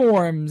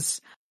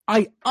uniforms,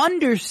 I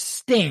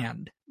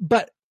understand,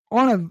 but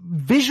on a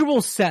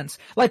visual sense,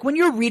 like when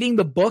you're reading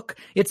the book,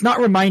 it's not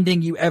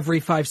reminding you every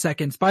 5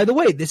 seconds, by the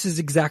way, this is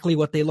exactly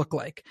what they look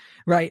like,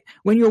 right?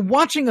 When you're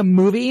watching a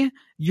movie,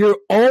 you're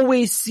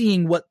always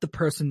seeing what the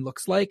person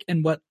looks like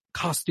and what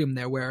costume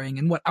they're wearing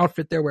and what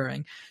outfit they're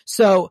wearing.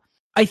 So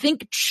I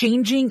think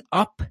changing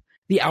up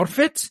the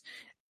outfits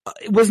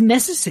was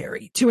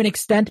necessary to an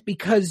extent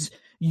because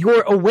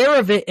you're aware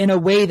of it in a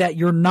way that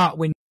you're not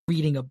when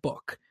reading a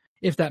book,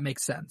 if that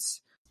makes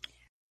sense.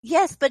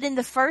 Yes, but in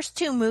the first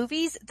two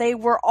movies,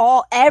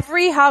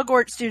 every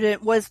Hogwarts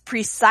student was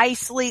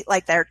precisely,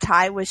 like, their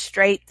tie was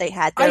straight, they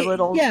had their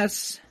little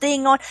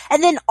thing on,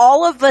 and then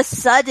all of a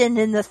sudden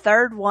in the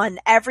third one,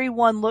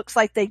 everyone looks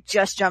like they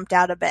just jumped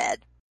out of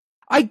bed.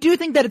 I do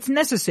think that it's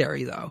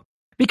necessary, though,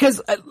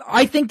 because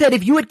I think that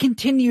if you had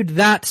continued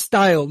that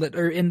style that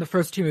are in the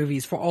first two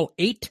movies for all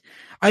 8,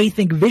 I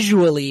think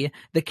visually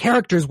the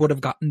characters would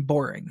have gotten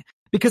boring.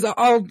 Because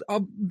I'll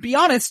be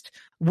honest,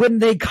 when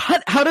they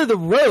got out of the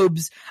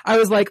robes, I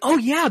was like, oh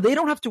yeah, they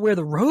don't have to wear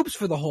the robes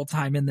for the whole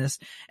time in this.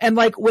 And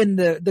like when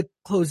the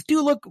clothes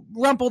do look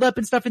rumpled up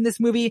and stuff in this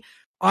movie,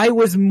 I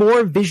was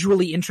more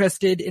visually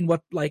interested in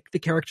what like the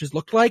characters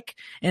looked like,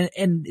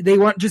 and they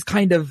weren't just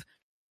kind of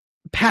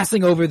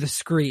passing over the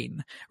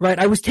screen, right?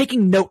 I was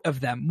taking note of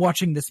them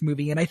watching this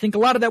movie, and I think a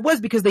lot of that was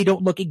because they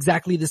don't look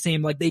exactly the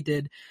same like they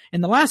did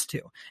in the last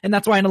two. And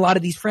that's why in a lot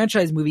of these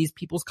franchise movies,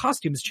 people's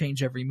costumes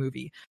change every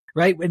movie,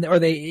 right? Or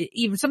they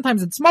even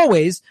sometimes in small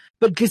ways,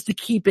 but just to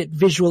keep it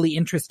visually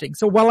interesting.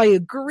 So while I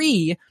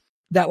agree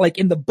that like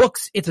in the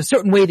books, it's a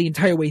certain way the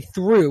entire way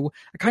through,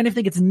 I kind of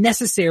think it's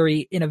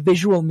necessary in a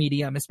visual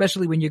medium,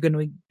 especially when you're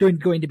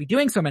going to be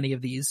doing so many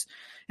of these.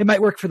 It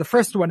might work for the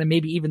first one and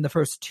maybe even the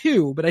first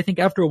two, but I think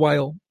after a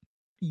while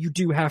you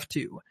do have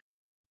to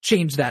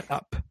change that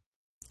up.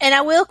 And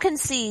I will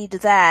concede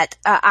that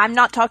I'm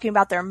not talking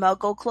about their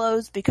Muggle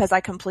clothes because I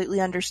completely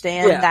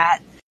understand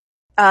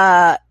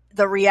that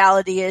the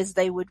reality is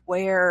they would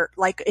wear,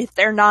 like, if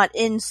they're not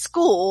in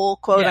school,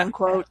 quote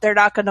unquote, they're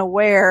not going to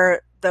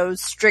wear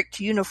those strict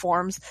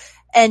uniforms.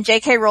 And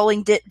J.K.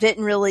 Rowling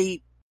didn't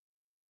really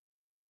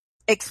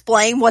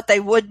explain what they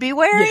would be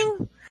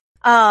wearing.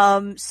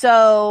 Yeah.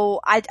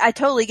 So I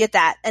totally get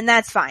that, and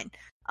that's fine.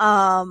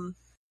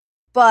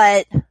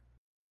 But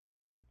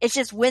it's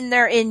just when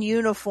they're in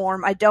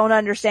uniform, I don't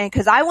understand,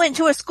 because I went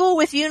to a school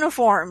with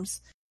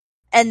uniforms,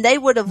 and they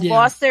would have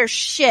lost their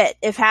shit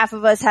if half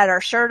of us had our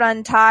shirt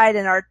untied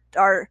and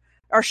our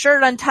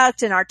shirt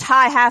untucked and our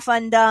tie half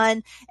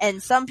undone,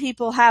 and some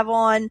people have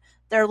on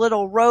their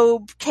little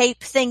robe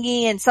cape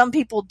thingy and some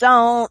people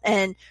don't,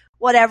 and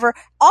whatever.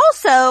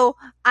 Also,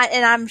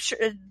 I'm sure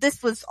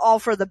this was all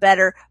for the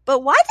better,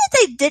 but why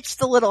did they ditch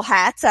the little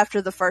hats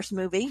after the first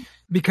movie?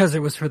 Because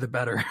it was for the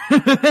better.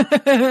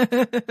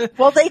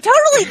 Well, they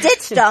totally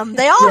ditched them.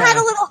 They all had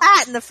a little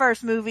hat in the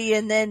first movie,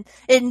 and then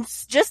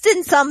just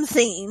in some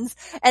scenes,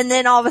 and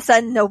then all of a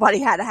sudden nobody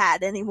had a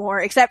hat anymore,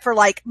 except for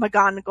like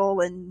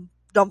McGonagall and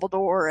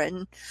Dumbledore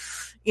and,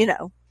 you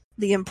know,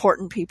 the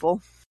important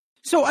people.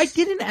 So I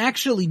didn't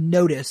actually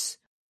notice.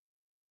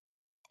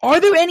 Are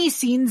there any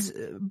scenes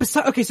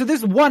okay, so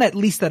there's one at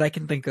least that I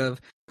can think of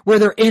where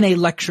they're in a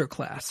lecture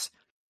class,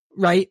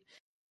 right?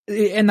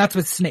 And that's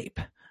with Snape.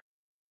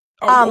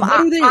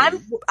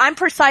 I'm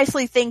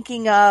precisely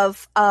thinking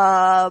of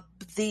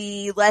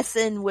the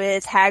lesson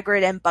with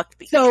Hagrid and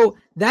Buckbeak. So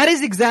that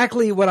is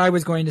exactly what I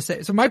was going to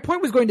say. So my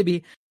point was going to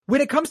be, when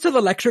it comes to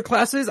the lecture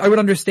classes, I would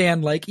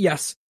understand, like,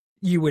 yes,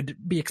 you would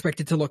be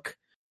expected to look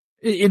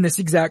in this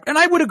exact, and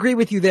I would agree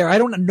with you there. I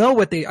don't remember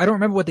what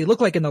they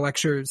look like in the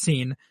lecture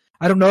scene.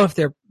 I don't know if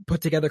they're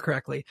put together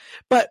correctly.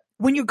 But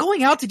when you're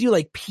going out to do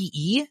like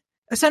PE,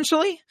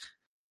 essentially,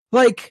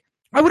 like,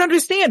 I would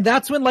understand.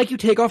 That's when, like, you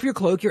take off your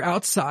cloak, you're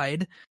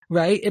outside,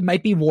 right? It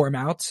might be warm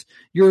out.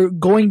 You're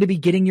going to be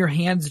getting your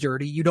hands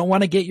dirty. You don't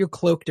want to get your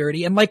cloak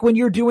dirty. And like when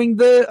you're doing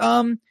the,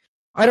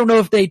 I don't know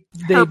if they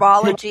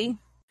herbology.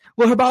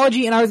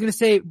 Herbology, and I was going to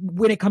say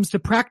when it comes to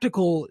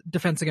practical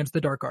defense against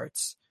the dark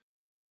arts.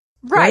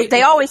 Right.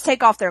 They always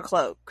take off their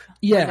cloak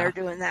when they're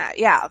doing that.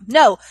 Yeah.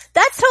 No,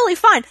 that's totally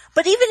fine.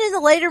 But even in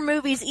the later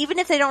movies, even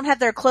if they don't have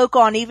their cloak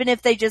on, even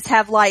if they just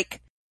have like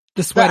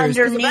the sweaters,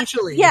 underneath,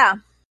 eventually yeah.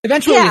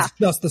 It's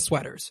just the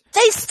sweaters.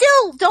 They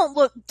still don't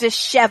look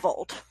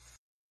disheveled.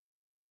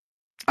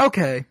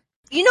 Okay.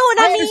 You know what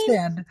I mean?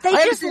 Understand. They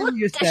just look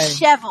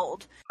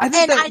disheveled. I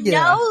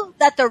know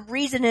that the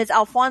reason is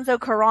Alfonso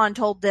Cuarón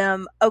told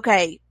them,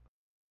 okay,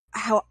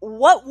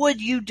 what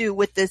would you do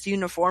with this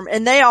uniform?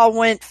 And they all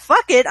went,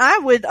 fuck it, I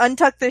would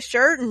untuck this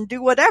shirt and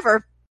do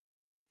whatever.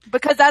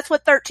 Because that's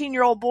what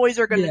 13-year-old boys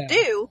are gonna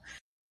do.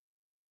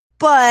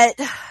 But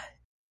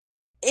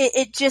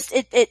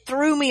it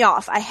threw me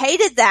off. I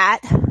hated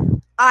that.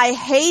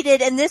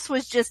 And this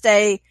was just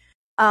what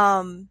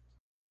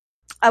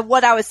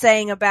I was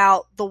saying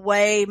about the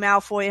way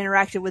Malfoy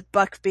interacted with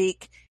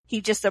Buckbeak. He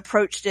just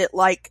approached it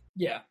like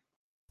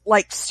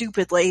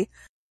stupidly.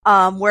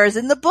 Whereas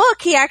in the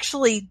book, he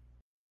actually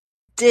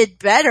did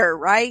better,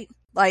 right?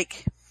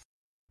 Like,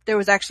 there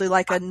was actually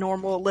like a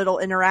normal little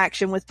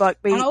interaction with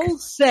Buckbeak. I'll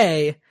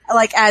say,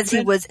 like, as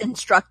he was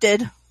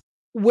instructed.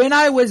 When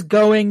I was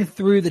going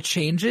through the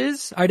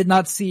changes, I did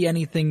not see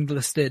anything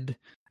listed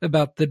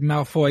about the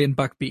Malfoy and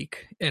Buckbeak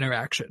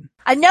interaction.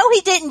 I know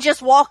he didn't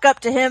just walk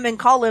up to him and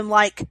call him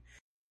like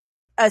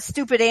a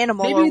stupid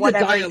animal or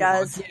whatever he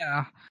does.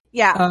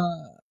 Yeah.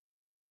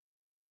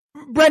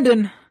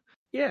 Brendan.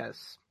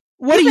 Yes.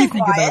 What do you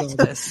think about all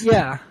this?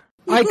 Yeah.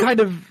 I kind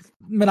of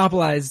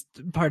monopolized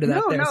part of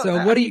that there.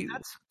 So what do you...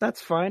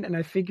 That's fine, and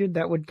I figured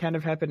that would kind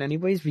of happen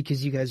anyways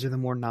because you guys are the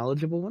more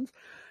knowledgeable ones.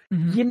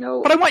 Mm-hmm. You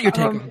know... But I want your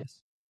take on this.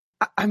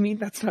 I mean,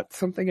 that's not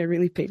something I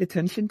really paid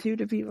attention to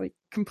be, like,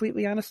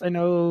 completely honest. I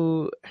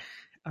know,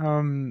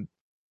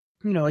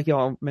 like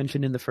y'all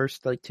mentioned in the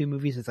first, like, 2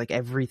 movies, it's like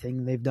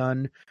everything they've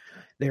done,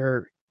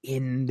 they're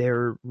in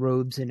their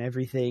robes and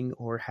everything,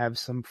 or have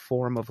some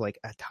form of, like,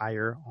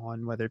 attire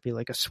on, whether it be,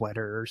 like, a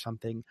sweater or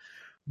something.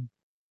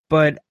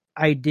 But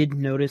I did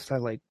notice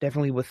that, like,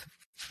 definitely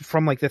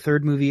from, like, the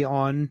 3rd movie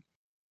on,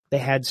 they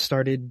had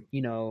started,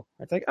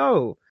 it's like,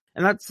 oh,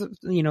 and that's,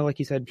 like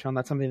you said, Sean,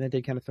 that's something that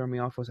did kind of throw me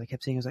off, was I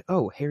kept seeing, I was like,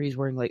 oh, Harry's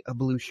wearing, like, a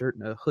blue shirt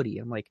and a hoodie.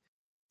 I'm like,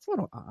 it's a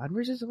little odd.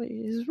 Where's his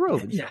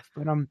robe and stuff?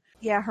 But,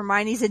 yeah,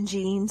 Hermione's in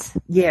jeans.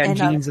 Yeah, and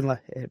jeans and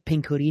a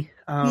pink hoodie.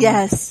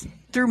 Yes,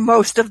 through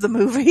most of the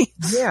movie.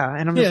 Yeah,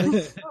 and I'm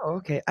just like, oh,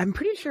 okay. I'm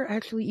pretty sure,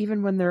 actually,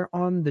 even when they're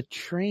on the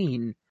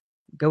train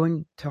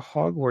going to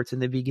Hogwarts in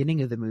the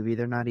beginning of the movie,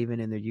 they're not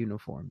even in their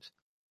uniforms.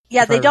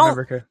 Yeah, they don't.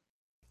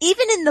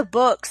 Even in the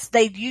books,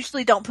 they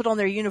usually don't put on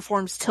their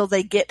uniforms till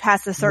they get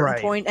past a certain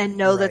point and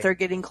know that they're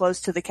getting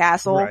close to the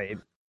castle. Right.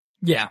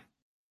 Yeah.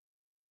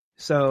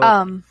 So,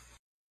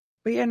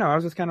 but yeah, no, I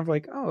was just kind of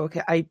like, oh,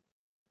 okay.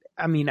 I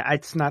I mean,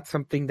 it's not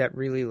something that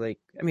really like,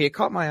 I mean, it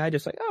caught my eye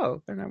just like,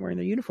 oh, they're not wearing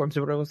their uniforms.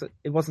 But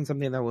it wasn't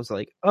something that was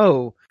like,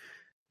 oh,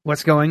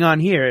 what's going on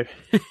here?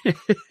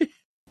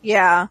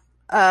 Yeah.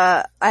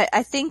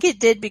 I think it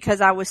did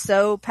because I was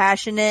so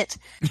passionate.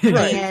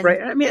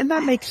 Right. I mean, and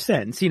that makes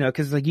sense, you know,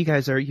 because like you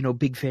guys are, you know,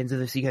 big fans of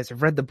this. You guys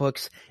have read the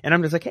books, and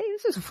I'm just like, hey,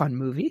 this is a fun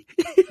movie.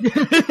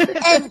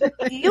 And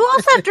you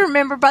also have to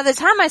remember, by the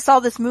time I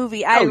saw this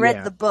movie, I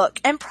read the book,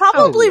 and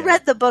probably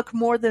read the book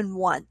more than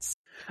once.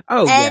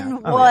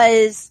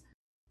 Was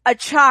a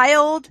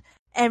child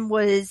and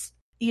was,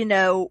 you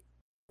know,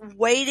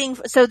 waiting.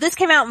 So this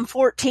came out in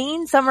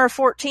summer of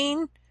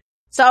 14.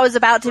 So I was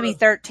about to be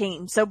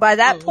 13. So by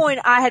that point,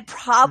 I had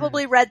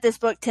probably read this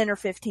book 10 or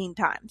 15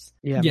 times.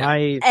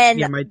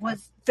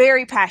 Was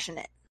very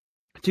passionate.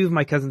 2 of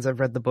my cousins have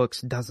read the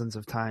books dozens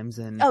of times,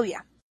 and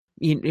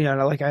you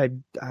know, like I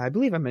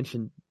believe I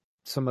mentioned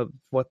some of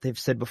what they've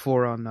said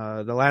before on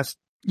the last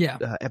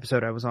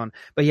episode I was on.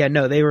 But yeah,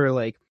 no, they were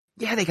like,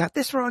 yeah, they got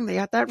this wrong, they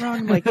got that wrong.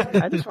 I'm like,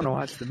 I just want to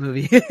watch the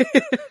movie.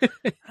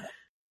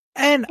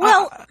 And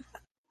I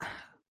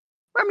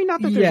mean,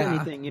 not that there's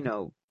anything, you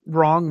know,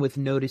 wrong with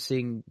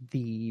noticing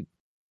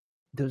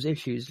those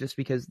issues, just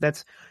because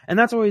that's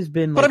always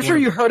been like, but I'm sure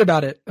you heard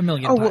about it a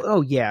million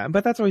times. Yeah,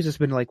 but that's always just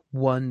been like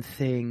one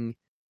thing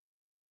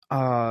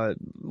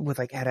with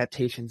like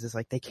adaptations, is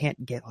like they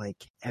can't get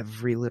like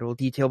every little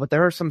detail, but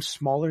there are some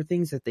smaller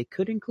things that they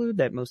could include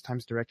that most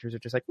times directors are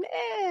just like,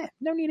 nah,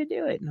 no need to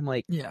do it. And I'm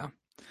like,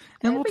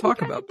 and we'll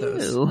talk about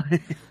those.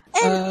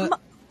 And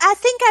I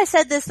think I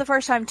said this the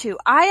first time too.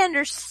 I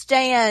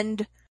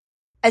understand,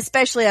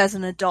 especially as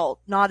an adult,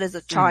 not as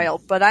a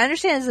child, but I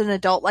understand as an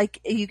adult, like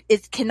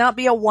it cannot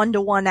be a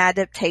 1-to-1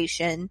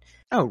 adaptation.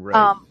 Oh,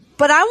 right.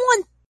 But I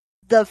want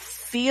the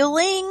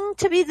feeling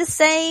to be the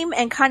same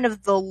and kind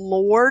of the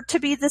lore to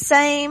be the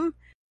same.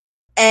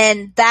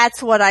 And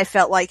that's what I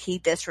felt like he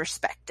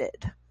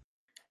disrespected.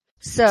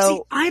 So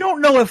see, I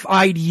don't know if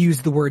I'd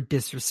use the word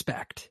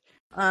disrespect.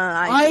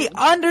 I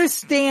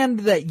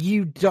understand that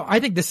you don't. I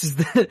think this is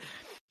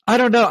I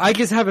don't know. I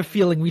just have a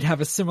feeling we'd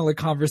have a similar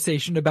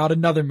conversation about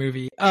another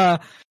movie,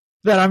 that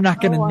I'm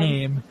not gonna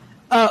name.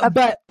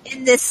 But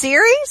in this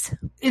series?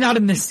 Not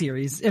in this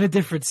series, in a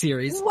different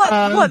series.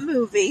 What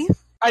movie?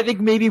 I think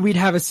maybe we'd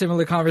have a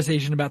similar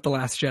conversation about The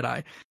Last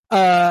Jedi.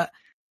 I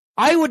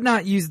would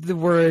not use the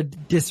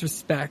word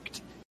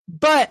disrespect,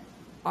 but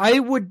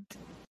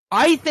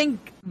I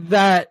think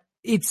that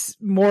it's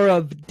more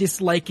of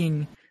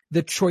disliking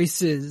the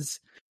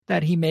choices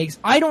that he makes.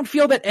 I don't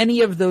feel that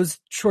any of those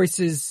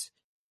choices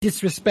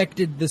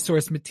disrespected the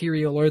source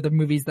material or the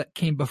movies that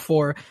came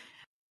before.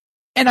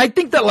 And I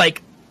think that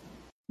like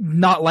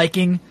not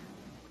liking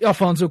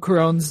Alfonso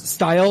Cuarón's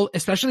style,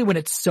 especially when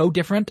it's so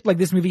different, like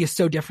this movie is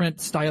so different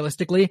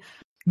stylistically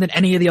than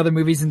any of the other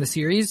movies in the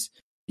series,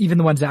 even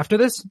the ones after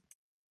this.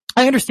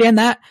 I understand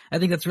that. I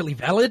think that's really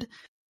valid.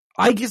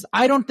 I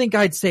don't think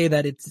I'd say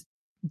that it's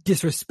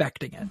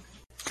disrespecting it.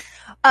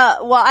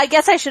 Well, I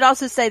guess I should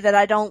also say that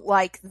I don't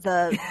like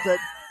the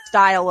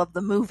style of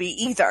the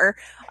movie either.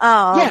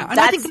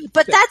 That's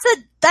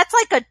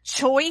like a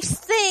choice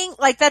thing.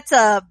 Like that's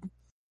a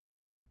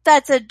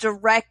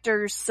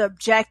director's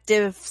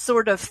subjective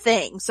sort of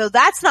thing. So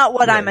that's not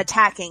what I'm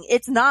attacking.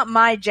 It's not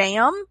my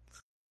jam,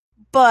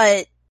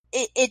 but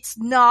it's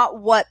not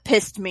what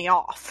pissed me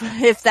off,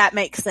 if that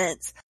makes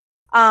sense.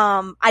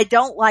 I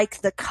don't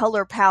like the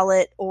color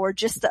palette or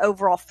just the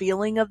overall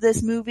feeling of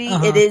this movie.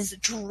 It is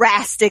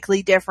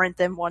drastically different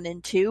than 1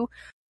 and 2.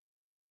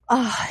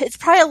 It's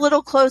probably a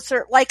little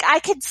closer. Like I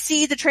could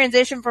see the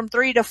transition from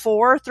 3 to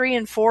 4. 3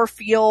 and 4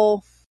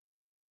 feel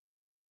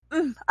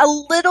a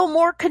little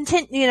more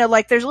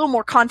like there's a little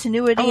more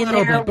continuity in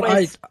there.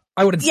 But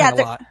I wouldn't say a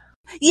lot.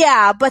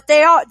 Yeah, but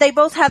they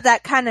both have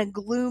that kind of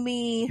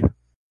gloominess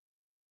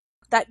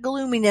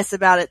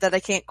about it that I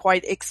can't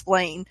quite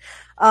explain.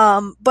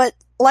 But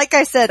like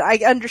I said, I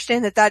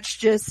understand that that's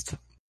just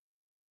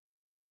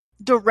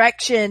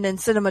direction and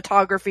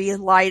cinematography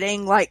and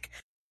lighting. Like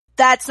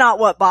that's not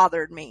what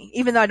bothered me,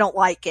 even though I don't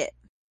like it.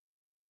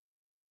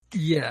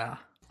 Yeah.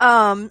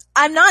 I'm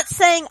not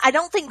saying I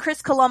don't think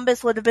Chris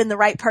Columbus would have been the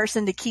right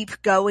person to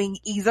keep going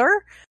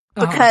either,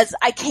 because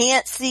I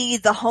can't see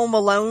the Home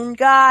Alone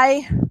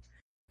guy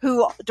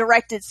who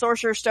directed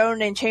Sorcerer's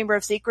Stone and Chamber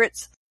of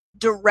Secrets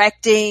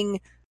directing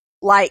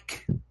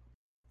like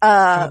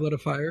Goblet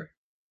of Fire.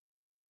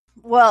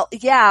 Well,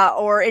 yeah,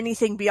 or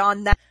anything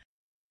beyond that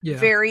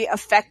very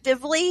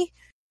effectively,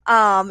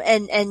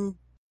 and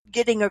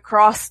getting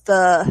across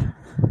the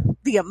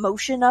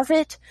emotion of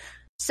it.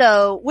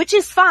 So, which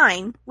is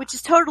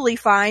totally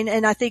fine,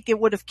 and I think it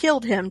would have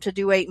killed him to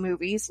do 8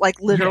 movies. Like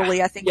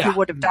literally, I think he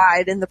would have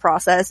died in the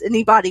process.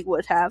 Anybody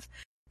would have.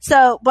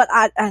 So, but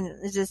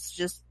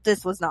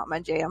this was not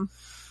my jam.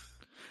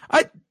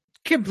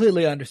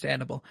 Completely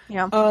understandable.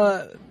 Yeah.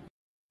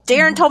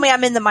 Darren told me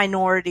I'm in the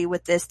minority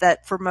with this,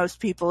 that for most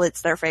people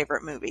it's their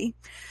favorite movie.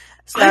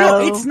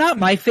 So it's not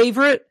my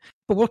favorite,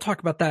 but we'll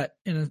talk about that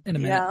in a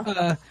minute.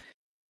 Yeah.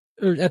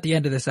 Or at the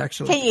end of this,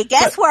 actually. Can you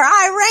guess where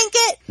I rank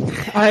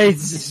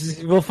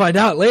it? We'll find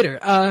out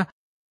later.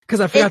 Because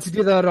I forgot to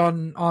do that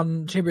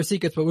on Chamber of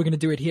Secrets, but we're going to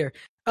do it here.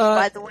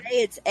 By the way,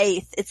 it's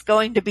 8th. It's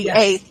going to be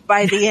Yes. 8th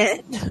by the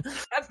end.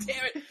 God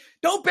damn it.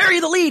 Don't bury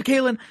the lead,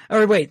 Kaylin.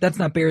 Or wait, that's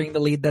not burying the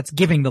lead. That's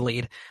giving the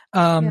lead.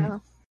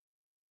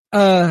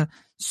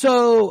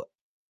 So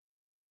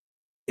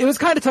it was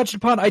kind of touched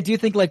upon. I do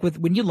think like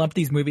when you lump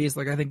these movies,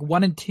 like I think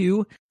 1 and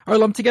 2 are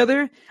lumped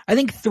together. I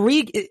think 3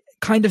 it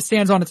kind of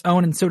stands on its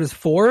own, and so does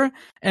 4.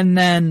 And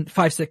then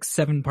 5, 6,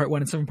 7 part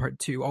 1 and 7 part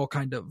 2 all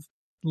kind of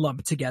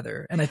lumped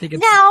together. And I think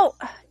it's Now,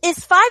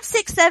 is 5,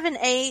 6, 7,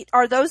 8,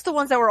 are those the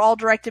ones that were all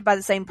directed by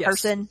the same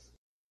person?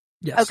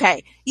 Yes.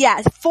 Okay.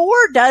 Yeah.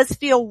 4 does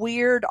feel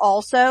weird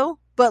also,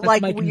 but That's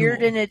like Mike weird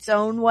Newell. in its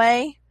own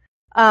way.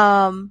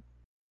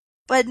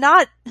 But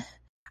not,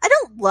 I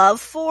don't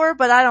love 4,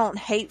 but I don't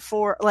hate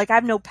 4. Like I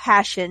have no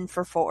passion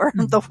for 4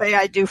 the way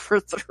I do for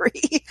 3.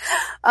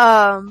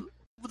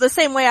 The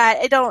same way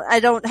I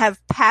don't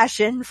have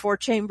passion for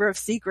Chamber of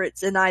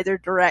Secrets in either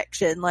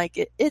direction. Like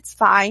it's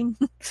fine.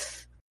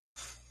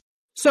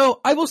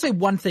 So I will say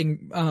one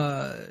thing,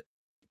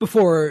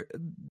 before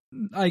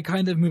I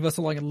kind of move us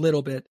along a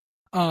little bit.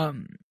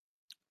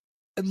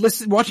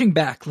 Watching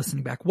back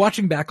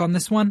on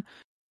this one,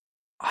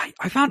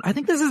 I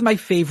think this is my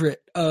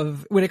favorite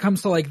of when it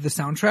comes to like the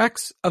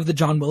soundtracks of the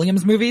John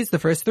Williams movies, the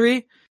first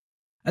 3.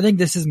 I think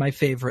this is my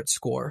favorite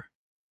score.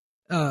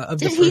 Of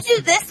Did the he first do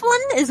 3. this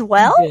one as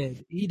well?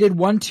 He did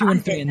 1, 2, I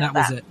and 3, didn't and know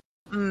that was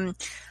that. it.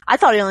 I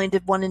thought he only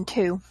did 1 and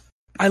 2.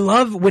 I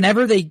love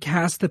whenever they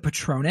cast the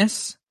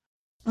Patronus.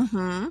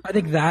 Mm-hmm. I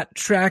think that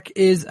track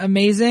is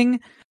amazing.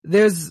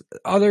 There's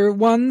other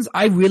ones.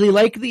 I really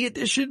like the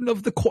addition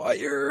of the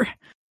choir.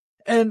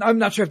 And I'm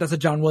not sure if that's a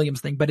John Williams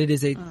thing, but it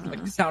is a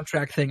like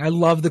soundtrack thing. I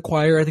love the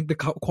choir. I think the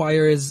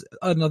choir is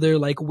another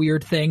like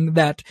weird thing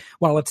that,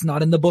 while it's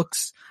not in the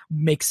books,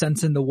 makes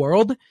sense in the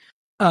world.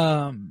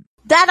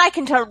 That I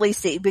can totally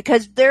see,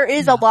 because there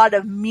is a lot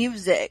of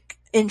music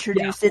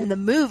introduced in the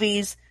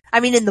movies. I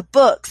mean, in the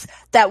books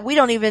that we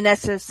don't even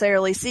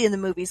necessarily see in the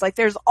movies. Like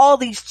there's all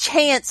these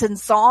chants and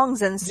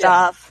songs and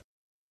stuff.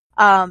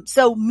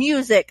 So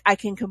music I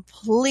can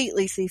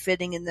completely see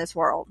fitting in this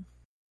world.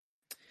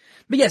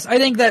 But yes, I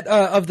think that,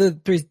 of the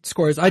 3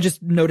 scores, I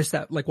just noticed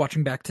that, like,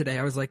 watching back today,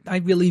 I was like, I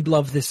really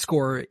love this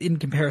score in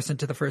comparison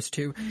to the first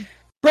 2.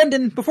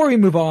 Brendan, before we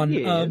move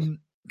on,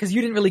 cause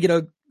you didn't really get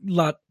a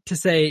lot to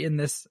say in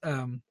this,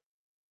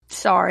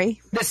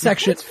 Sorry. this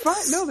section. It's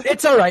fine. No,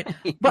 It's alright.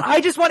 But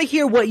I just want to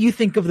hear what you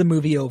think of the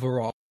movie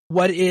overall.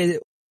 What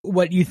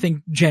you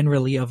think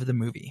generally of the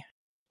movie.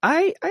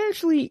 I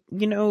actually,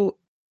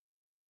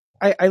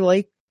 I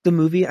like the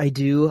movie. I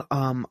do.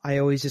 I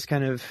always just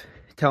kind of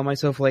tell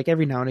myself, like,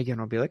 every now and again,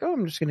 I'll be like, oh,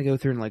 I'm just going to go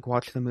through and like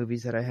watch the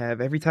movies that I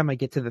have. Every time I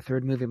get to the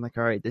 3rd movie, I'm like,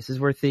 all right, this is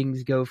where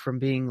things go from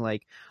being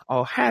like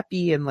all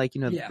happy and like,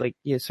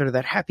 sort of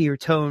that happier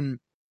tone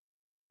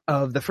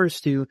of the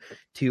first 2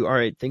 to, all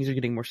right, things are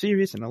getting more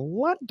serious and a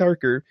lot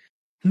darker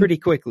pretty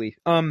quickly.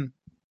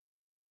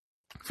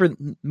 For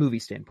movie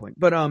standpoint,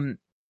 but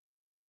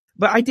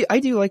I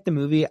do like the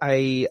movie.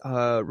 I,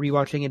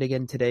 rewatching it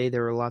again today,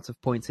 there were lots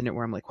of points in it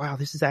where I'm like, wow,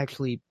 this is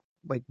actually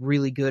like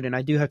really good. And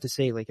I do have to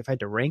say, like, if I had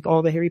to rank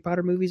all the Harry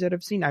Potter movies that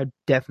I've seen, I'd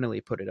definitely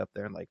put it up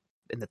there and like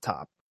in the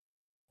top.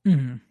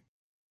 Mm-hmm.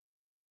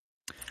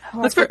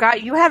 Oh, I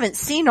forgot you haven't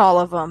seen all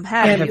of them,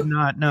 have I you? have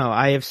not. No,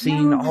 I have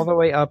seen all the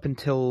way up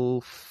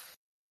until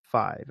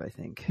 5, I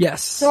think.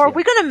 Yes. So are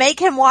we going to make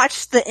him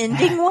watch the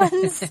ending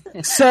ones?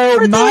 So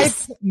For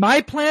this? my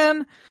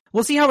plan,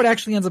 we'll see how it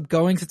actually ends up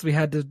going since we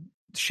had to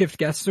shift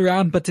guests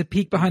around, but to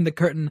peek behind the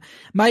curtain,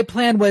 my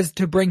plan was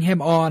to bring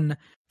him on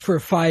for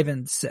 5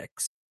 and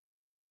 6.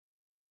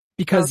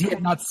 Because he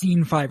had not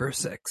seen 5 or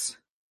 6.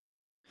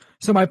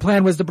 So my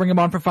plan was to bring him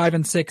on for 5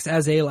 and 6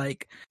 as a,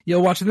 like,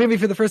 you'll watch the movie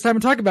for the first time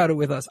and talk about it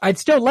with us. I'd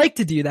still like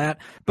to do that,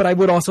 but I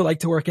would also like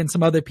to work in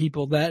some other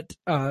people that,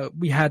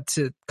 we had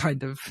to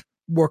kind of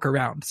work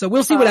around. So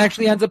we'll see what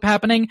actually ends up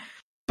happening,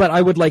 but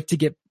I would like to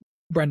get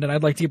Brendan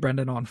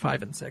on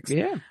 5 and 6.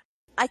 Yeah.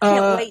 I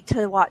can't wait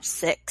to watch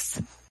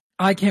 6.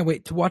 I can't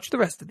wait to watch the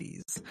rest of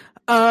these.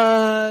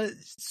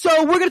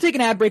 So we're going to take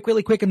an ad break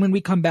really quick, and when we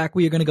come back,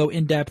 we are going to go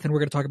in depth and we're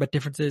going to talk about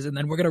differences, and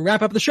then we're going to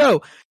wrap up the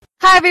show.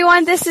 Hi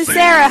everyone, this is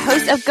Sarah,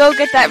 host of Go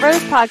Get That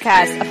Rose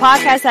podcast, a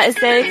podcast that is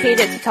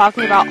dedicated to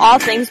talking about all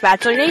things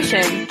Bachelor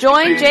Nation.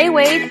 Join Jay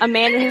Wade, a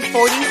man in his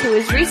 40s who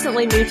is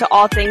recently new to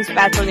all things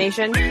Bachelor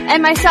Nation,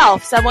 and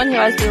myself, someone who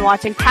has been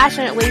watching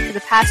passionately for the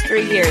past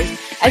 3 years,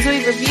 as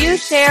we review,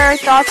 share our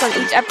thoughts on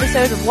each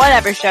episode of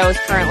whatever show is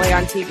currently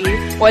on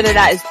TV, whether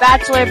that is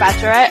Bachelor,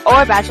 Bachelorette,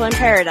 or Bachelor in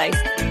Paradise.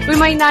 We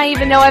might not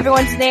even know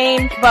everyone's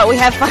name, but we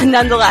have fun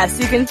nonetheless.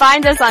 You can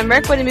find us on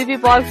Mirkwood and Movie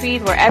Blog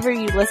feed wherever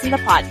you listen to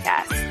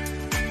podcasts.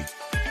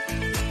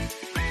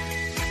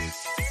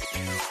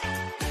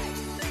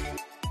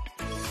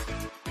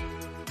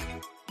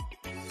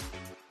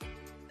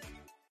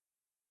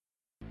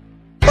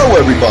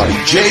 everybody,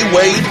 Jay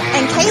Wade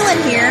And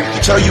Kaylin here. to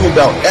tell you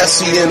about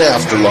SEN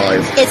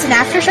Afterlife. It's an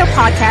after-show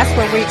podcast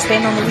where we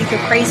expand on the week of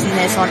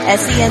craziness on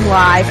SEN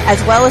Live, as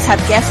well as have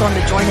guests on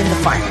to join in the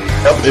fun.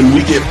 Yep, and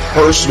we get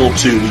personal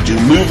too. We do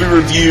movie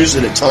reviews,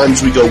 and at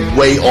times we go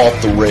way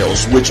off the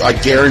rails, which I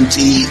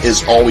guarantee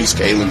is always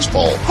Kaylin's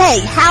fault.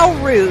 Hey, how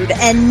rude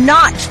and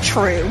not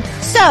true.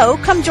 So,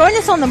 come join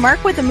us on the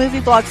Merc with the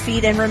Movie Blog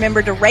feed, and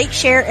remember to rate,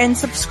 share, and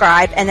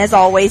subscribe, and as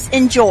always,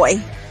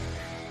 enjoy.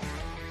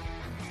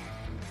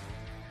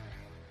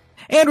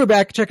 And we're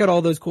back. Check out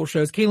all those cool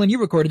shows. Kaylin,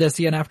 you recorded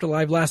SEN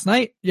Afterlife last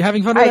night. You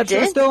having fun with that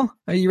show still?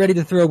 Are you ready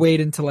to throw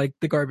Wade into like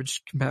the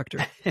garbage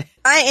compactor?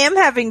 I am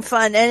having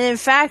fun, and in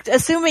fact,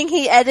 assuming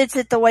he edits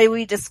it the way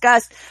we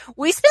discussed,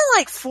 we spent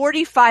like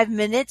 45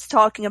 minutes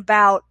talking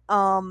about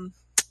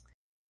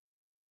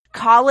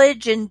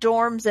college and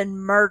dorms and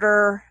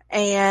murder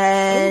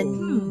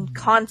and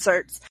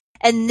concerts.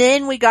 And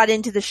then we got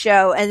into the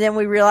show, and then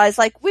we realized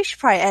like we should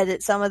probably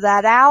edit some of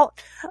that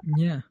out.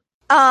 Yeah.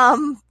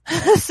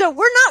 So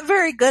we're not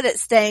very good at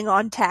staying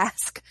on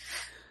task.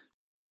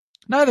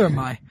 Neither am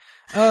I.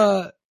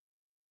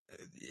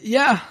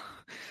 Yeah.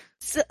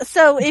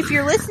 So if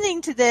you're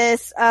listening to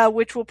this,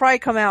 which will probably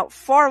come out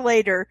far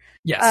later,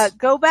 Yes.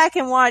 go back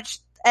and watch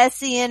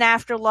SEN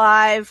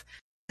Afterlife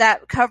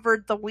that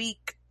covered the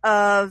week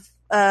of,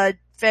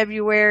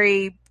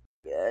 February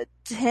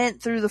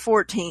 10th through the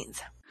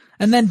 14th.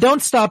 And then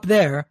don't stop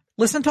there.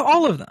 Listen to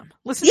all of them.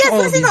 Listen to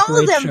all of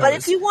them. shows. But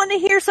if you want to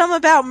hear some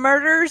about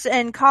murders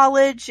and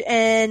college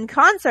and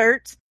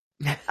concerts,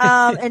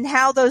 and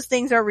how those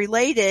things are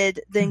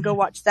related, then go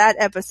watch that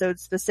episode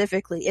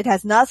specifically. It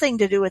has nothing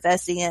to do with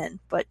SEN,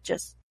 but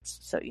just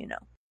so you know.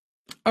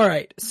 All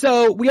right.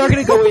 So we are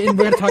going to go in.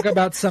 We're going to talk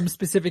about some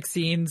specific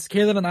scenes.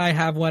 Kaylin and I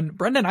have one.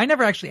 Brendan, I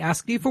never actually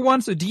asked you for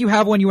one. So do you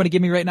have one you want to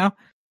give me right now?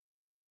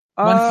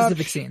 One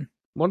specific scene.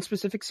 One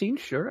specific scene?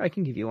 Sure, I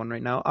can give you one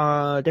right now.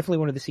 Definitely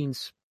one of the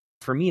scenes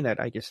for me that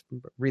I just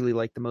really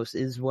like the most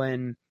is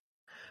when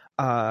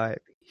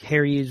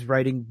Harry is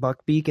riding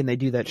Buckbeak and they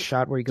do that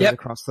shot where he goes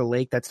across the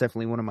lake. That's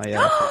definitely one of my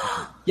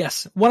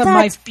yes,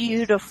 That's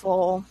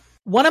beautiful.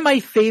 One of my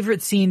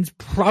favorite scenes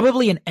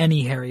probably in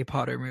any Harry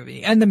Potter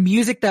movie. And the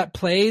music that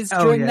plays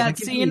during that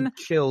scene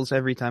chills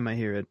every time I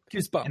hear it.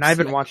 Goosebumps. And I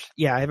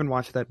haven't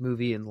watched that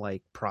movie in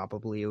like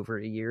probably over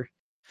a year.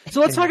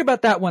 So let's talk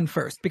about that one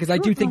first, because I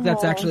do think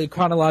that's actually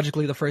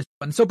chronologically the first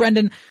one. So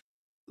Brendan,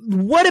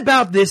 what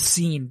about this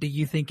scene do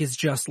you think is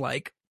just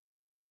like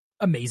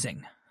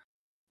amazing?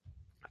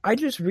 I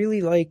just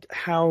really liked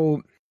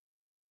how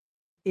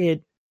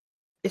it's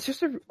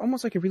just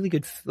almost like a really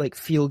good, like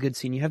feel good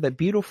scene. You have that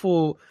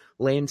beautiful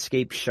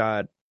landscape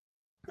shot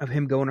of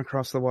him going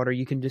across the water.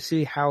 You can just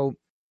see how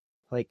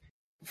like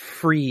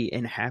free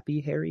and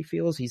happy Harry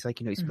feels. He's like,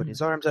 he's putting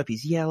his arms up,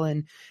 he's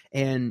yelling,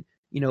 and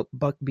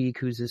Buckbeak,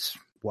 who's this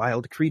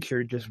wild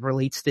creature, just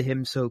relates to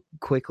him so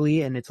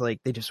quickly, and it's like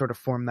they just sort of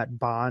form that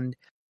bond.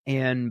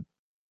 And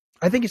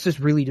I think it's just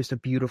really just a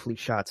beautifully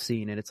shot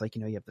scene, and it's like,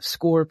 you have the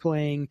score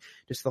playing,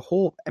 just the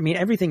whole,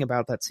 everything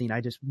about that scene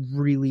I just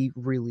really,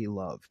 really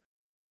love.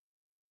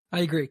 I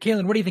agree.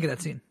 Kaylin, what do you think of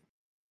that scene?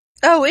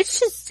 Oh,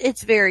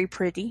 it's very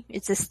pretty.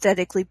 It's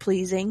aesthetically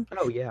pleasing.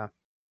 Oh, yeah.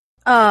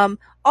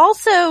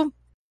 Also,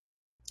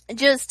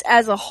 just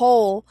as a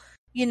whole,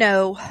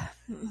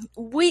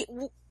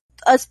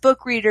 us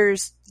book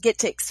readers get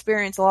to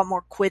experience a lot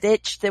more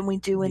Quidditch than we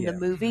do in the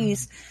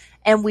movies.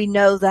 And we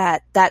know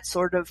that that's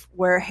sort of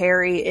where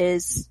Harry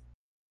is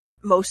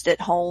most at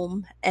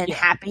home and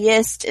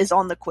happiest is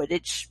on the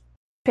Quidditch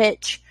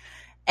pitch.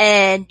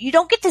 And you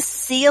don't get to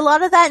see a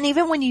lot of that. And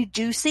even when you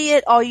do see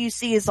it, all you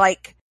see is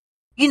like,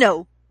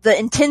 the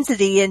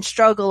intensity and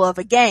struggle of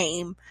a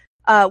game,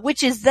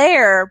 which is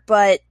there,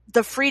 but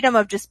the freedom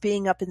of just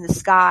being up in the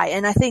sky.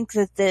 And I think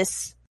that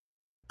this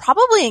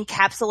probably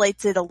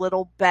encapsulates it a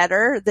little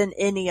better than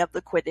any of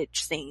the Quidditch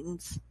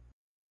scenes.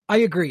 I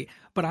agree,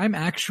 but I'm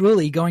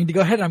actually going to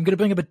go ahead and I'm going to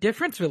bring up a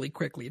difference really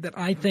quickly that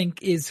I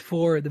think is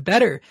for the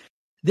better.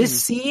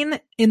 This scene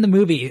in the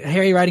movie,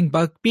 Harry riding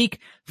Buckbeak,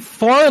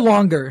 far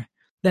longer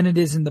than it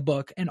is in the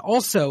book. And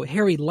also,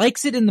 Harry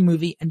likes it in the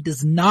movie and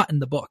does not in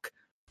the book.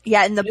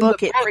 Yeah, in the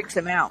book, it freaks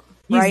him out,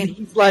 right?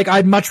 He's like,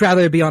 I'd much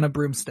rather be on a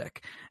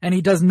broomstick. And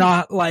he does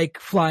not like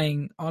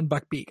flying on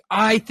Buckbeak.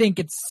 I think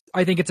it's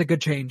a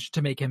good change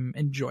to make him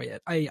enjoy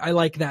it. I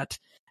like that,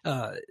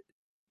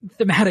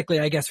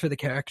 thematically, I guess, for the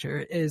character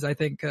is, I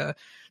think,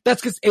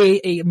 that's just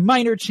a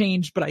minor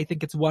change, but I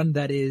think it's one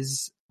that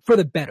is for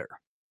the better.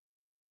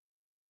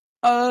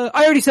 I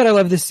already said I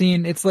love this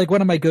scene. It's like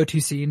one of my go-to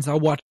scenes. I'll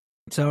watch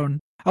its own.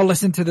 I'll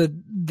listen to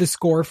the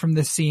score from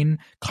this scene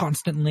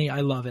constantly.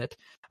 I love it.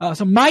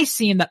 So my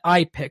scene that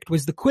I picked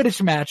was the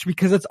Quidditch match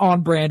because it's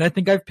on brand. I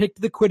think I've picked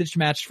the Quidditch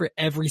match for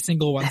every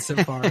single one so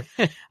far.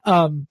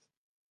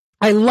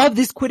 I love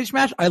this Quidditch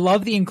match. I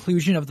love the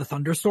inclusion of the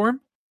thunderstorm.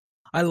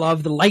 I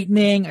love the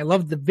lightning. I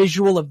love the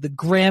visual of the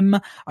Grim.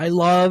 I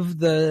love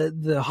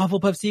the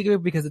Hufflepuff secret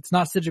because it's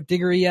not Cedric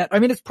Diggory yet. I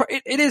mean,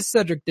 it is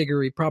Cedric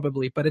Diggory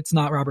probably, but it's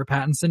not Robert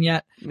Pattinson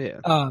yet.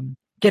 Yeah.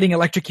 Getting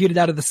electrocuted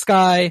out of the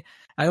sky.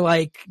 I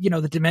like, the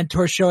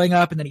Dementor showing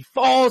up and then he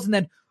falls and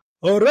then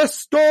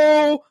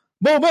Arresto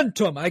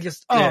Momentum.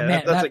 That's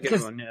a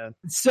good one. Yeah.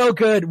 It's so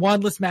good.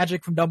 Wandless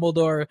magic from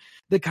Dumbledore,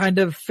 the kind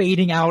of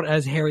fading out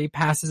as Harry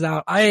passes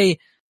out. I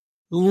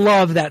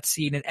love that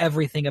scene and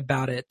everything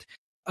about it.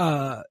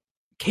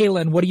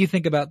 Kaylin, what do you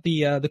think about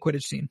the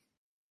Quidditch scene?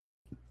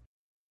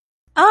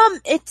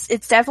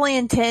 It's definitely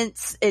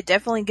intense. It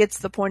definitely gets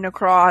the point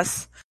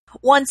across.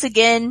 Once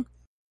again,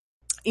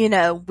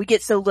 we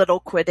get so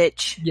little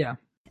Quidditch. Yeah.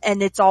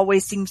 And it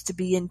always seems to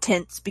be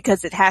intense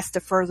because it has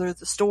to further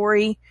the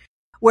story.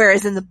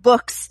 Whereas in the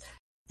books,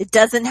 it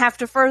doesn't have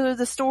to further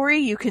the story.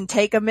 You can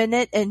take a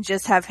minute and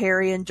just have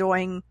Harry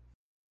enjoying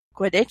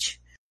Quidditch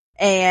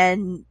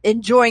and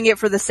enjoying it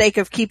for the sake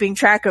of keeping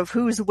track of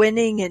who's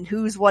winning and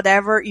who's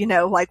whatever,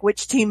 like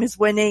which team is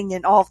winning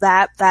and all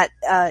that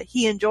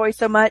he enjoys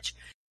so much.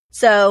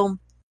 So,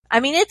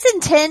 it's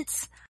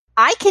intense.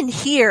 I can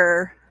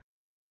hear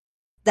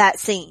that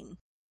scene.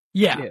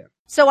 Yeah.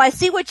 So I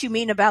see what you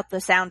mean about the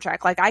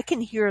soundtrack. Like, I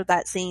can hear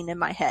that scene in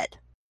my head.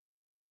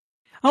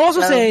 I'll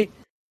also say,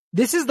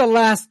 this is the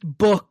last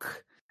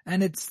book,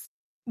 and it's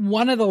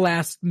one of the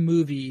last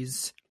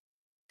movies.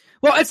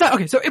 Well, it's not,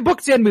 okay, so in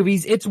books and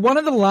movies, it's one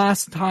of the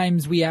last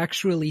times we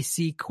actually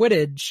see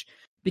Quidditch,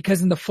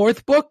 because in the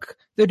fourth book,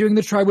 they're doing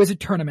the Triwizard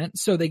Tournament,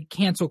 so they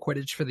cancel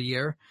Quidditch for the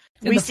year.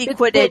 We see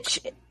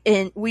Quidditch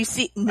at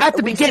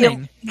the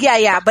beginning.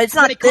 But it's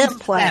not them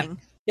playing.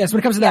 Yes,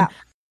 when it comes to them.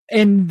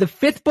 In the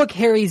fifth book,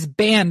 Harry's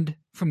banned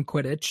from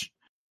Quidditch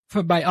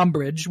by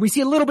Umbridge. We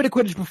see a little bit of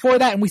Quidditch before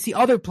that, and we see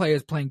other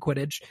players playing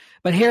Quidditch,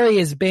 but Harry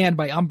is banned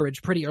by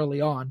Umbridge pretty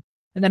early on.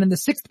 And then in the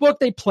sixth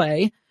book, they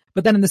play,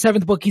 but then in the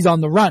seventh book, he's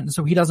on the run,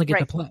 so he doesn't get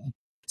to play.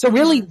 So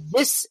really,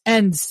 this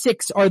and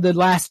 6 are the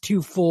last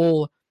 2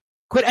 full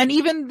and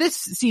even this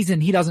season,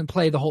 he doesn't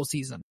play the whole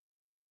season.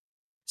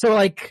 So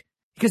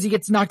because he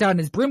gets knocked out and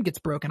his broom gets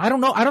broken. I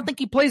don't know. I don't think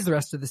he plays the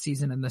rest of the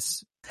season in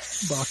this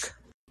book.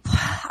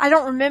 I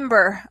don't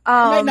remember. He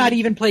might not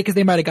even play because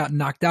they might have gotten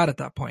knocked out at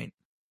that point.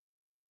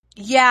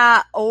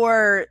 Yeah,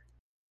 or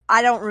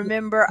I don't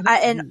remember.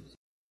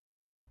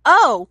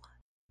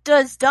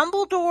 Does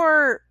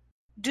Dumbledore,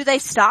 do they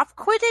stop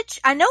Quidditch?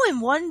 I know in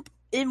one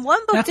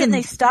book didn't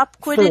they stop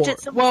Quidditch 4.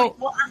 at some point?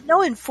 Well, I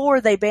know in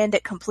 4 they banned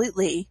it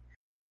completely,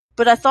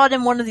 but I thought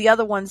in one of the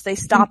other ones they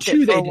stopped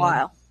it for a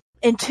while.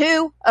 In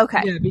 2?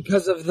 Okay. Yeah,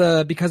 because of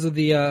the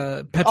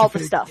petrification all the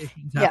stuff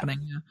happening.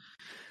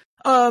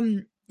 Yeah.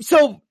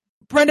 So,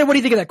 Brendan, what do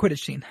you think of that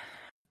Quidditch scene?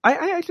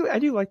 I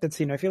do like that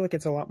scene. I feel like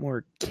it's a lot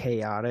more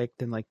chaotic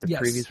than like the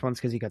previous ones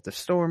because you got the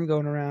storm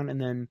going around, and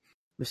then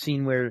the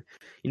scene where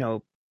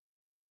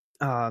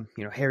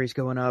Harry's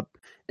going up,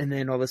 and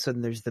then all of a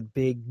sudden there's the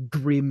big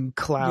grim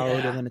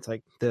cloud, and then it's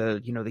like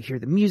they hear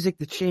the music,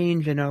 the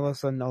change, and all of a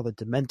sudden all the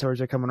Dementors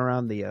are coming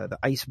around, the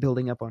ice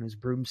building up on his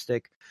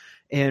broomstick,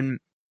 and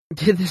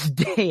to this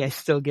day I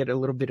still get a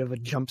little bit of a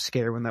jump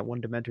scare when that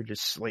one Dementor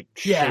just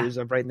shows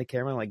up right in the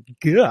camera. I'm like,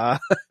 gah.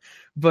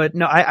 But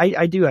no,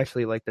 I do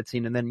actually like that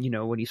scene. And then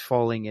when he's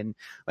falling, and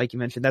like you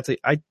mentioned,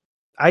 I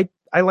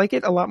like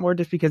it a lot more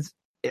just because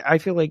I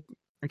feel like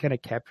it kind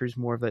of captures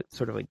more of that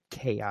sort of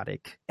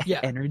chaotic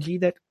energy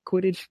that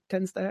Quidditch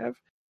tends to have.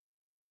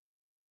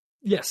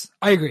 Yes,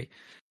 I agree.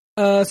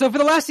 So for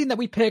the last scene that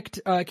we picked,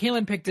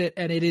 Kaylin picked it,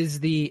 and it is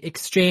the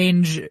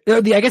exchange,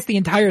 the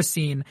entire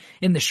scene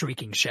in the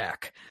Shrieking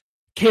Shack.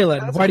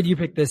 Kaylin, why did you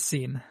pick this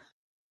scene?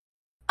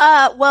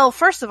 Well,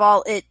 first of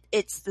all,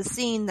 it's the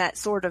scene that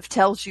sort of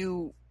tells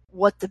you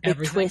what the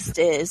big twist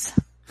is.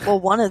 Well,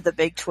 one of the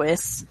big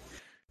twists,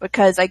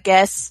 because I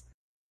guess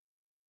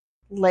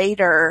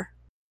later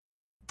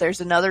there's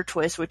another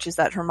twist, which is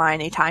that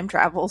Hermione time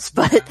travels,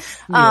 but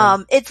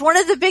it's one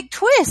of the big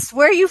twists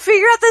where you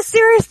figure out that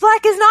Sirius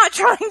Black is not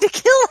trying to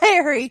kill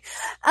Harry.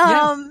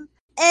 And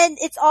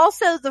it's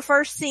also the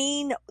first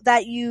scene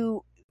that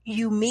you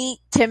meet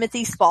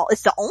Timothy Spall.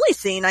 It's the only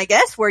scene, I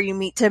guess, where you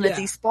meet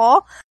Timothy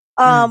Spall,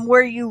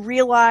 where you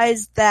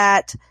realize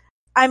that,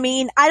 I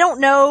don't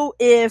know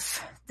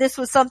if this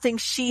was something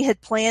she had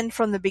planned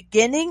from the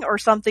beginning or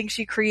something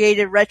she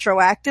created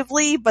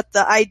retroactively, but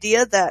the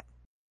idea that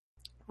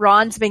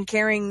Ron's been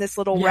carrying this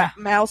little rat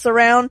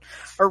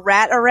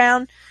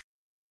around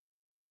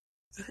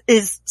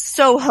is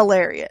so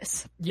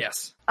hilarious.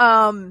 Yes.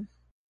 And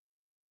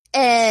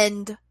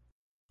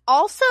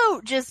also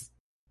just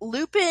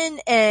Lupin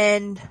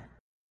and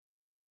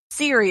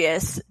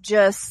Sirius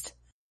just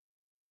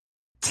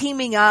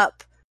teaming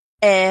up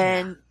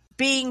and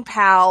being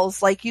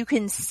pals. Like, you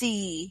can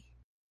see,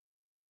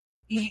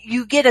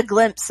 you get a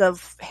glimpse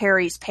of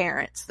Harry's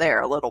parents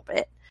there a little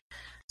bit.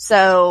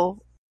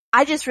 So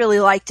I just really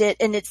liked it,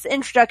 and it's the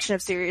introduction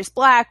of Sirius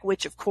Black,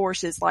 which of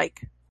course is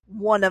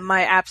one of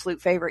my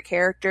absolute favorite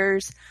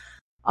characters.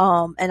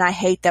 And I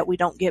hate that we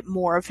don't get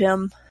more of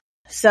him.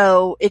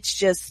 So it's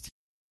just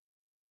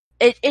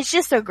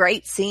a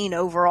great scene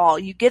overall.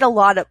 You get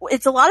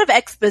it's a lot of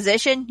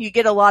exposition. You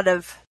get a lot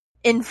of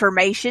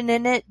information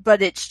in it,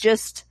 but it's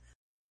just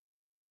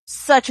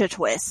such a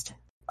twist.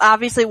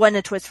 Obviously it wasn't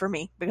a twist for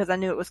me because I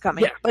knew it was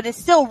coming, but it's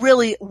still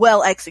really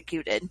well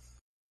executed.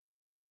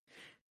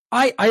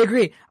 I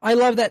agree. I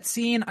love that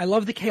scene. I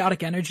love the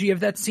chaotic energy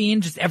of that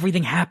scene, just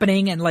everything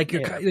happening and like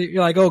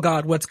you're like, oh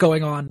God, what's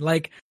going on?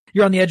 Like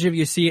you're on the edge of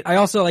your seat. I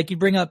also like you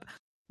bring up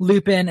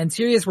Lupin and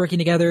Sirius working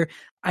together.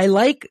 I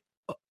like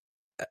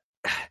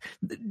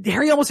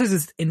Harry almost has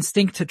this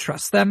instinct to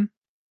trust them.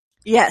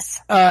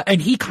 Yes. And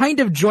he kind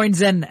of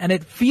joins in and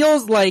it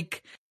feels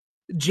like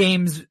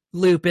James,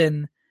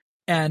 Lupin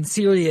and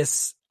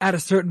Sirius at a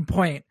certain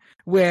point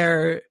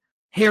where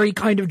Harry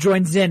kind of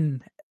joins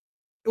in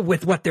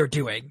with what they're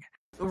doing.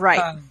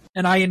 Right.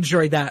 And I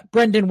enjoy that.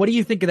 Brendan, what do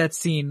you think of that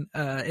scene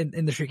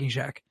in the Shrieking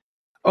Shack?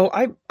 Oh,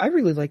 I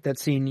really like that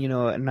scene, you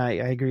know, and I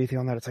agree with you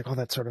on that. It's like all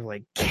that sort of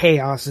like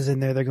chaos is in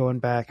there. They're going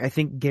back. I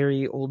think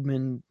Gary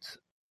Oldman's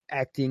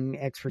acting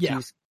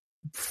expertise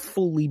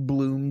fully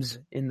blooms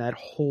in that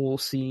whole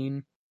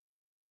scene.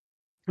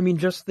 I mean,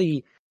 just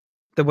the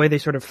way they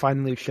sort of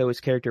finally show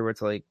his character where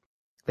it's like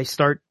they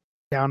start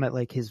down at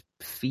like his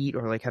feet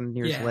or like kind of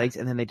near his legs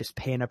and then they just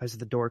pan up as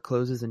the door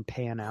closes and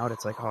pan out.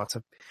 It's like, oh,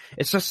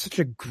 it's just such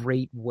a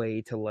great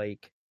way to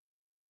like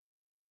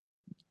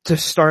to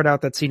start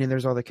out that scene, and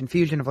there's all the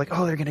confusion of like,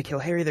 oh, they're gonna kill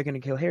Harry.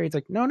 It's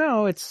like,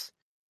 no, it's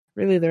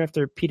really they're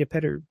after Peter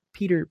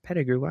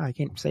Pettigrew. Wow, I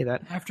can't say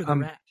that. After the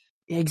rat.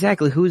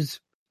 Exactly. Who's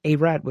a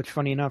rat? Which,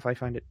 funny enough, I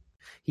find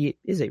he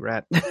is a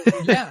rat.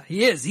 Yeah,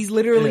 he is. He's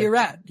literally a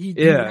rat. He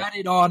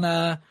ratted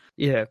on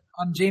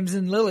James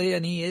and Lily,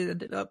 and he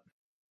ended up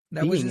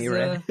that was his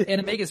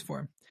animagus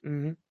form.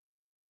 Mm-hmm.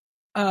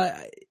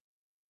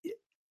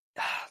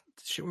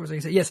 What was I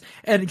gonna say? Yes,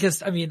 and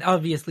because I mean,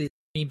 obviously, it's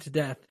meme to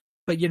death.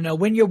 But, you know,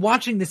 when you're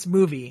watching this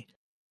movie,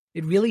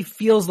 it really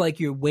feels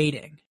like you're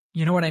waiting.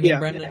 You know what I mean,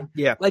 Brendan?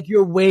 Yeah. Like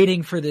you're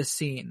waiting for this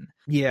scene.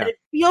 Yeah. And it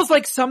feels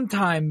like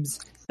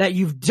sometimes that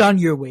you've done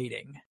your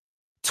waiting.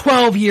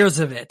 12 years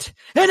of it.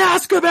 In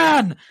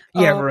Azkaban!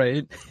 Yeah,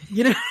 right.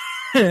 You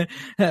know,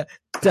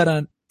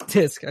 dun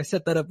tisk. I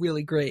set that up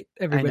really great.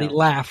 Everybody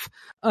laugh.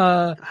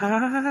 So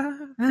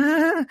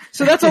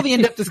that's all the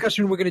in-depth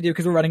discussion we're going to do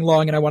because we're running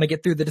long and I want to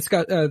get through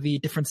the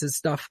differences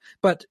stuff.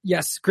 But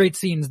yes, great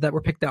scenes that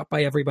were picked out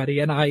by everybody,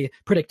 and I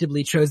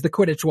predictably chose the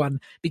Quidditch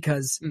one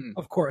because,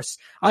 of course,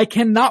 I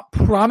cannot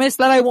promise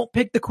that I won't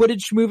pick the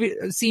Quidditch movie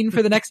scene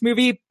for the next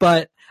movie,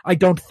 but I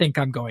don't think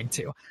I'm going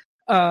to.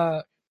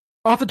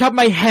 Off the top of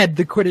my head,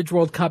 the Quidditch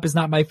World Cup is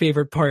not my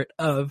favorite part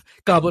of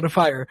Goblet of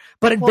Fire,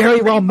 but it very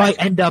well might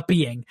end up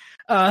being.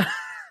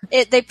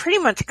 They pretty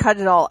much cut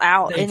it all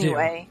out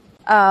anyway.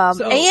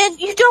 And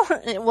you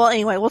don't. Well,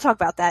 anyway, we'll talk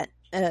about that.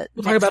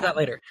 We'll talk about that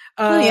later.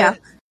 Yeah.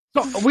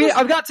 So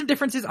I've got some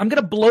differences. I'm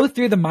gonna blow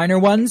through the minor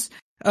ones.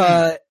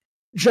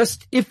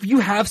 Just if you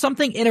have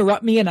something,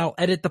 interrupt me, and I'll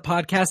edit the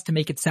podcast to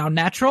make it sound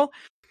natural.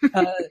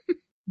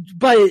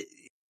 But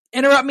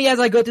interrupt me as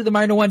I go through the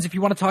minor ones if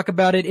you want to talk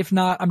about it. If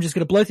not, I'm just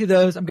going to blow through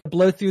those. I'm going to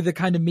blow through the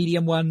kind of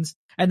medium ones.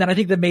 And then I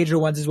think the major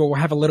ones is where we'll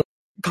have a little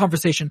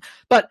conversation.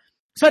 But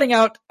starting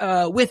out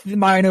with the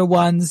minor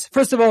ones,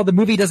 first of all, the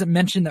movie doesn't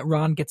mention that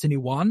Ron gets a new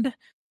wand.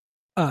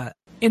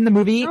 In the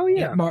movie,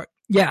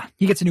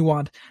 he gets a new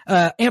wand.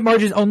 Aunt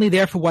Marge is only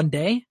there for one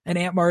day, and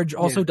Aunt Marge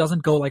also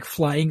doesn't go like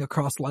flying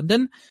across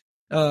London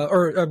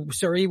or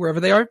Surrey, wherever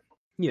they are.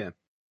 Yeah.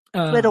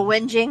 Little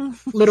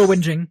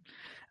whinging.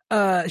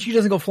 She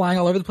doesn't go flying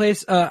all over the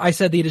place. I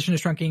said the addition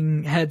of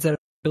Shrunking Head's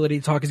ability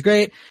to talk is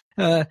great.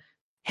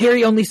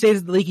 Harry only stays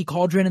at the Leaky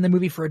Cauldron in the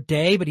movie for a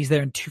day, but he's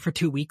there for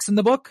 2 weeks in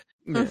the book.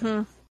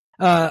 Mm-hmm.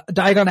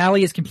 Diagon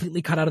Alley is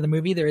completely cut out of the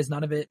movie. There is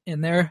none of it in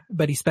there,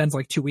 but he spends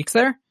like 2 weeks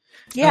there.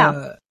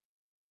 Yeah.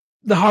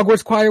 The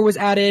Hogwarts Choir was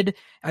added.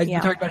 We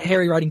talked about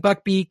Harry riding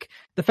Buckbeak.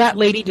 The fat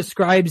lady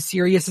describes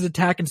Sirius's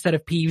attack instead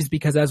of Peeves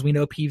because, as we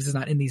know, Peeves is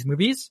not in these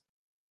movies.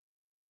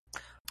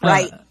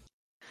 Right.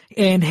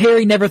 And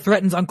Harry never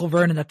threatens Uncle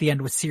Vernon at the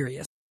end with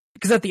Sirius.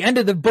 Because at the end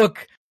of the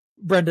book,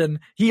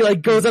 Brendan, he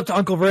like goes up to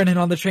Uncle Vernon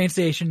on the train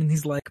station and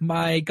he's like,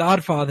 my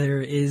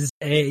godfather is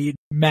a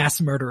mass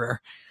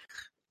murderer.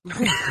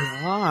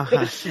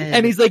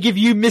 And he's like, if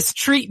you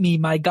mistreat me,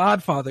 my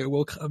godfather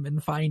will come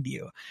and find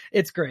you.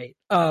 It's great.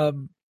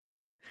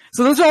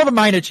 So those are all the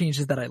minor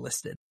changes that I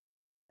listed.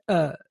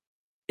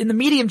 In the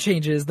medium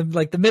changes,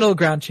 the middle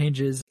ground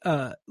changes,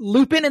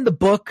 Lupin in the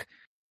book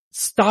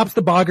stops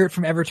the Boggart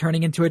from ever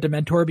turning into a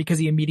Dementor because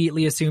he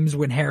immediately assumes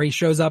when Harry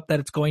shows up that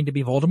it's going to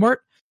be Voldemort.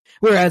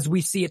 Whereas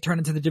we see it turn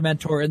into the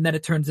Dementor and then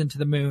it turns into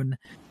the Moon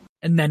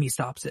and then he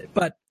stops it.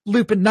 But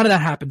Lupin, none of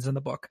that happens in the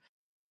book.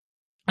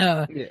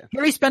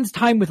 Harry spends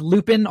time with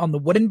Lupin on the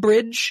wooden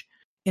bridge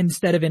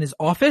instead of in his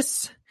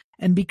office.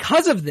 And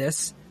because of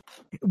this,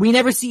 we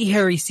never see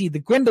Harry see the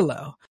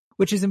Grindylow,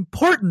 which is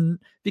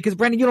important because,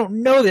 Brandon, you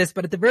don't know this,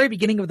 but at the very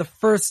beginning of the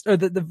first, or at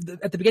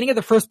the beginning of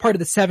the first part of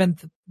the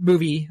 7th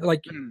movie,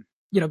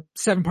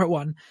 7 part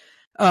 1,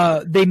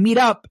 they meet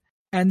up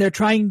and they're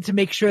trying to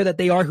make sure that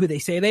they are who they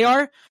say they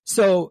are.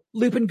 So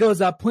Lupin goes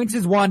up, points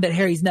his wand at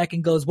Harry's neck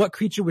and goes, what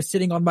creature was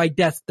sitting on my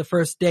desk the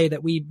first day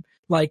that we,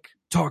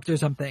 talked or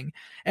something?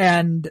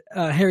 And,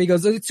 Harry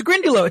goes, it's a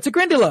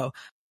Grindylow.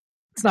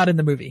 It's not in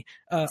the movie.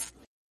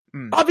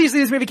 Obviously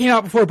this movie came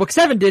out before book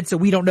 7 did, so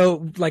we don't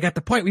know, at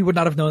the point we would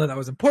not have known that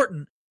was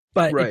important.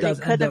 but Right. it does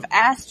They end could have up.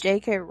 asked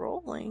J.K.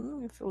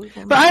 Rowling if it was.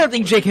 But I don't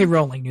think J.K.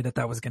 Rowling knew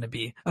that was going to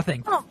be a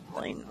thing.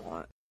 Probably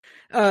not.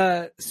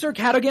 Sir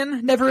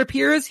Cadogan never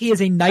appears. He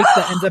is a knight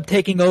that ends up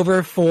taking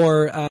over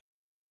for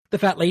the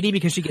fat lady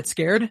because she gets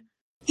scared.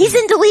 He's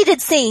in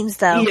deleted scenes,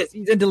 though. He is.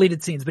 He's in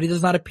deleted scenes, but he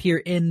does not appear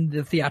in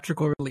the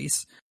theatrical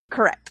release.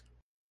 Correct.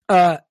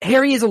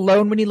 Harry is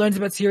alone when he learns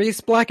about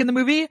Sirius Black in the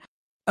movie,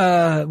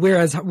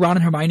 whereas Ron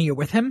and Hermione are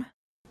with him.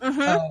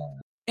 Mm-hmm.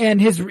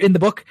 And in the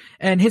book,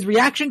 and his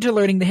reaction to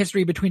learning the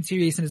history between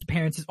Sirius and his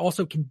parents is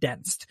also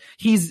condensed.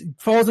 He's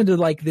falls into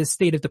like this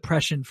state of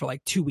depression for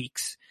like 2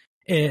 weeks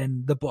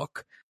in the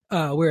book,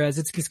 whereas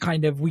it's just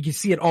kind of, we can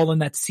see it all in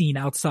that scene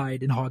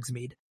outside in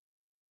Hogsmeade.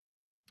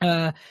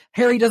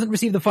 Harry doesn't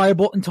receive the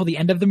firebolt until the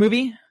end of the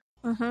movie,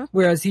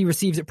 whereas he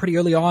receives it pretty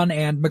early on,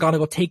 and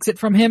McGonagall takes it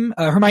from him.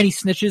 Hermione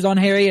snitches on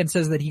Harry and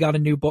says that he got a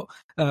new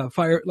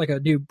like a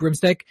new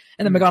broomstick,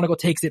 and then McGonagall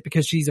takes it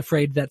because she's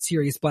afraid that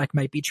Sirius Black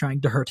might be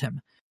trying to hurt him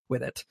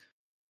with it.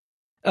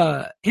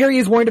 Harry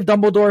is warned of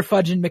Dumbledore,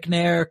 Fudge, and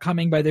McNair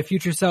coming by their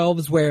future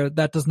selves, where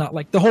that does not,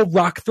 like, the whole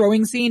rock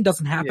throwing scene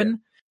doesn't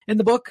happen in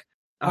the book.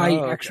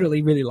 I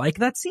actually really like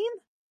that scene.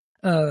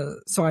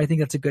 So I think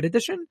that's a good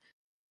addition.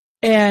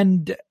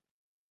 And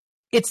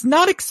it's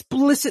not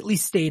explicitly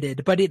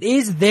stated, but it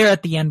is there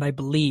at the end, I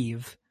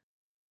believe.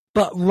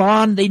 But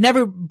Ron, they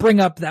never bring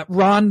up that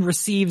Ron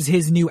receives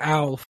his new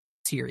owl from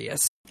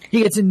Sirius.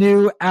 He gets a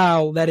new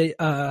owl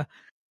that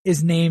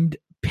is named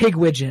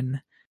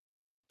Pigwidgeon.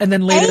 And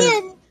then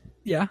later,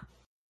 yeah.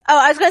 Oh,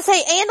 I was going to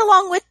say, and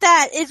along with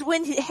that is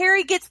when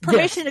Harry gets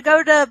permission to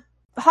go to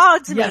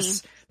Hogsmeade.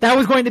 Yes, that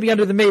was going to be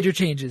under the major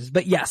changes,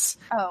 but yes.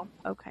 Oh,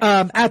 okay.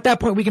 At that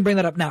point, we can bring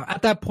that up now.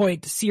 At that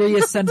point,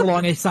 Sirius sends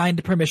along a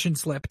signed permission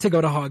slip to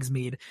go to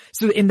Hogsmeade.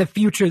 So in the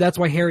future, that's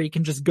why Harry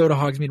can just go to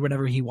Hogsmeade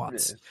whenever he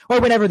wants. Or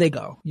whenever they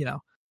go, you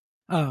know.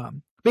 But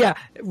yeah,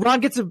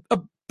 Ron gets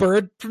a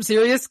bird from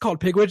Sirius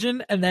called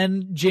Pigwidgeon, and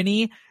then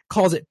Ginny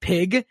calls it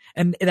Pig,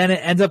 and then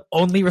it ends up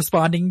only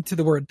responding to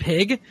the word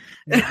pig.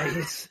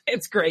 Nice.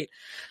 It's great.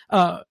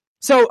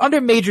 So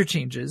under major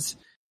changes,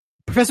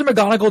 Professor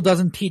McGonagall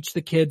doesn't teach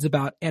the kids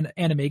about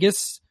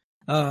Animagus.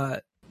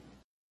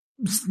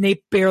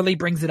 Snape barely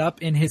brings it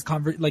up in his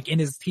in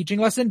his teaching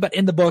lesson, but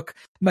in the book,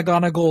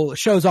 McGonagall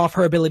shows off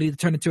her ability to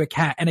turn into a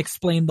cat and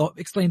explains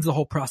the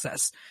whole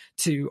process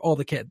to all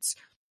the kids.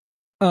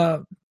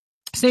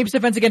 Snape's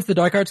defense against the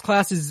dark arts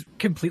class is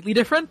completely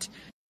different.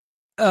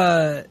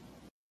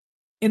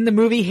 In the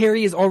movie,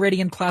 Harry is already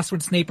in class when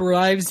Snape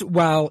arrives,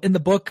 while in the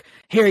book,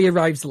 Harry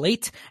arrives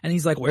late, and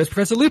he's like, "Where's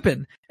Professor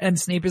Lupin?" And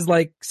Snape is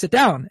like, "Sit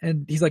down."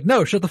 And he's like,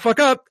 "No, shut the fuck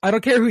up. I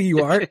don't care who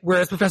you are.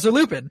 Where's Professor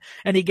Lupin?"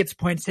 And he gets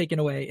points taken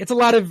away. It's a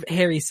lot of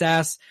Harry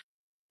sass.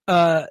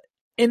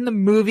 In the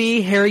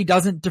movie, Harry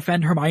doesn't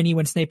defend Hermione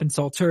when Snape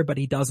insults her, but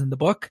he does in the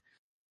book.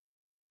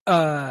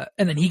 And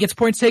then he gets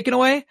points taken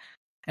away.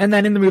 And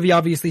then in the movie,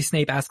 obviously,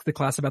 Snape asks the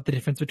class about the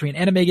difference between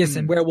Animagus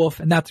and Werewolf,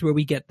 and that's where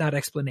we get that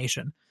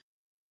explanation.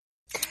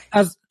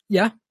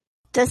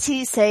 Does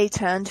he say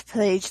turn to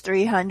page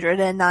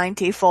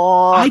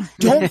 394? I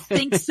don't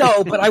think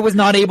so, but I was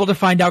not able to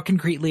find out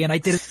concretely, and I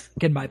did it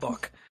in my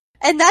book.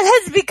 And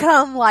that has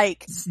become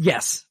like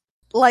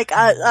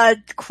a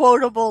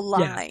quotable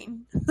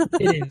line. Yeah,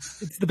 it is.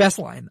 It's the best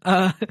line.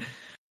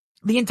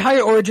 The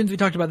entire origins, we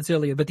talked about this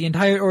earlier, but the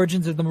entire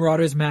origins of the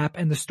Marauders map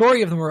and the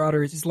story of the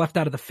Marauders is left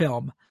out of the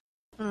film.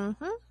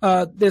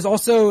 There's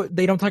also,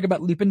 they don't talk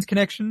about Lupin's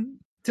connection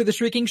to the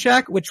Shrieking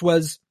Shack, which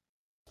was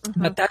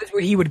that is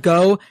where he would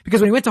go, because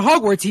when he went to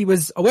Hogwarts, he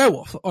was a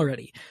werewolf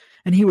already.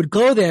 And he would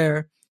go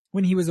there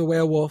when he was a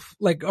werewolf,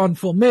 like on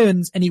full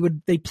moons, and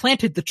they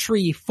planted the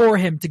tree for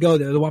him to go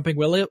there. The Whomping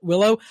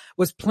Willow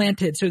was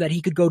planted so that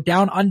he could go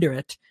down under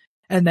it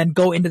and then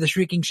go into the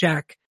Shrieking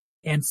Shack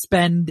and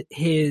spend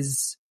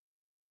his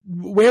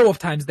werewolf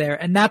times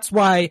there. And that's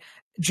why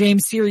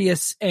James,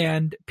 Sirius,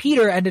 and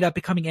Peter ended up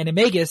becoming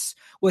Animagus,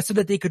 was so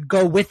that they could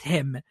go with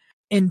him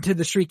into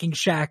the Shrieking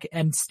Shack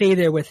and stay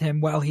there with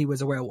him while he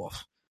was a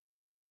werewolf.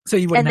 So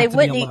you wouldn't have to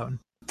be alone.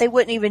 They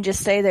wouldn't even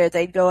just stay there.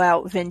 They'd go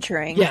out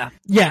venturing. Yeah.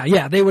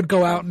 They would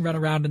go out and run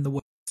around in the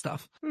woods and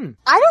stuff. I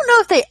don't know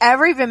if they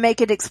ever even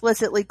make it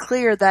explicitly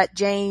clear that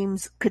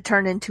James could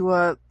turn into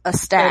a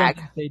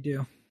stag. They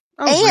do.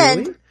 Oh,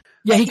 And really?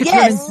 Yeah, he could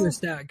turn into a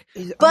stag.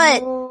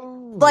 But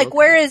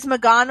whereas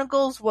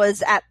McGonagall's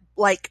was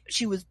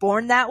she was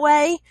born that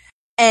way,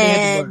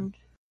 and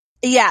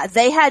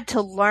they had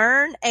to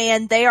learn,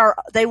 and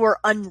they were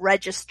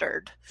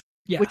unregistered,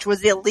 which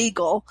was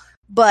illegal.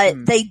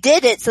 But they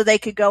did it so they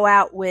could go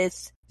out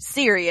with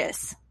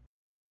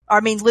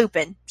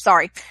Lupin.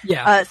 Sorry.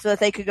 Yeah. So that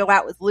they could go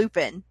out with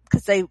Lupin,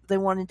 because they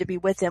wanted to be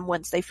with him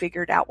once they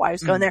figured out why he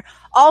was going there.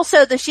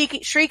 Also, the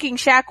Shrieking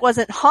Shack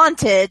wasn't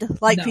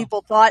haunted like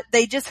people thought.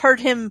 They just heard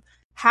him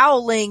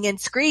howling and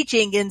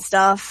screeching and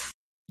stuff.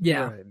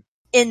 Yeah.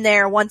 In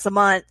there once a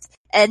month.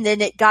 And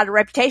then it got a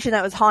reputation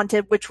that was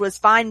haunted, which was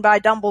fine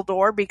by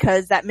Dumbledore,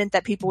 because that meant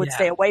that people would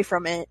stay away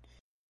from it.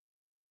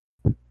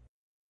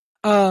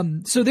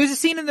 So there's a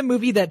scene in the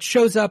movie that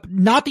shows up,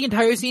 not the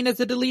entire scene as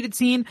a deleted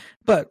scene,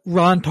 but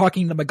Ron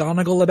talking to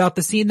McGonagall about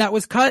the scene that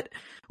was cut,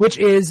 which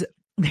is,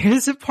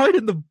 there's a part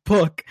in the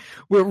book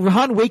where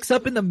Ron wakes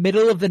up in the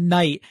middle of the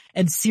night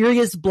and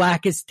Sirius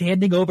Black is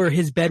standing over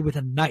his bed with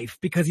a knife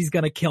because he's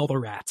gonna kill the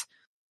rat.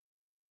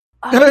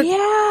 Oh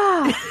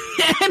yeah.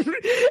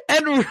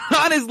 and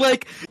Ron is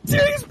like,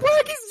 Sirius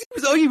Black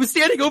he was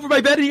standing over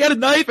my bed and he had a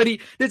knife, and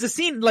there's a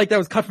scene like that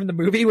was cut from the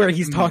movie where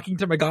he's talking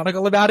to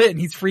McGonagall about it and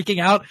he's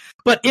freaking out.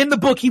 But in the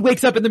book, he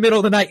wakes up in the middle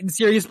of the night and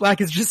Sirius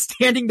Black is just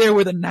standing there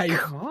with a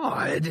knife.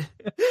 God.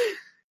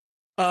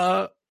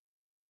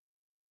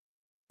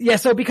 Yeah,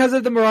 so because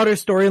of the Marauder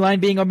storyline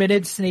being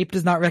omitted, Snape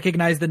does not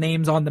recognize the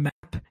names on the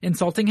map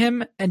insulting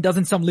him and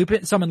doesn't summon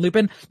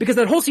Lupin, because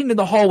that whole scene in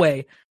the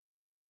hallway,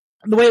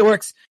 the way it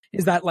works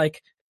is that,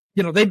 like,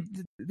 you know,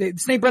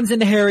 Snape runs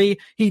into Harry,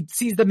 he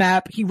sees the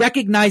map, he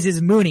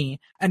recognizes Moony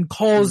and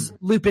calls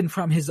Lupin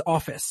from his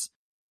office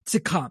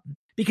to come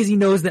because he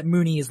knows that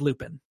Moony is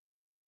Lupin.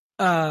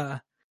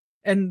 And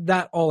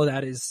all of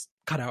that is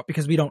cut out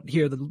because we don't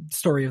hear the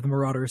story of the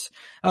Marauders.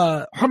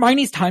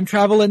 Hermione's time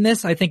travel in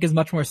this, I think, is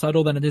much more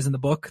subtle than it is in the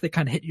book. They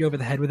kind of hit you over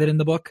the head with it in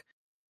the book.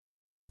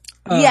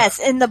 Yes,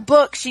 in the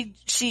book,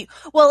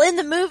 well, in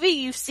the movie,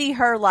 you see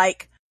her,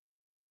 like,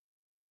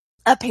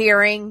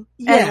 appearing,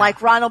 and,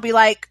 like, Ron will be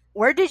like,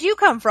 where did you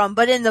come from?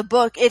 But in the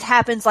book, it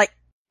happens, like,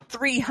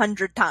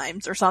 300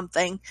 times or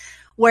something,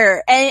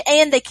 where,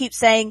 and they keep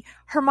saying,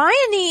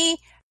 Hermione,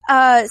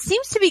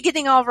 seems to be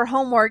getting all of her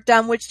homework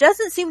done, which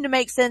doesn't seem to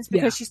make sense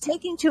because she's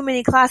taking too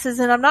many classes,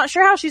 and I'm not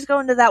sure how she's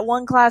going to that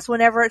one class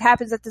whenever it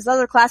happens at this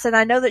other class, and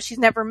I know that she's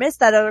never missed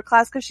that other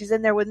class because she's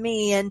in there with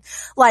me, and,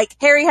 like,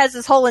 Harry has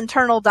this whole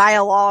internal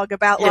dialogue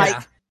about, like,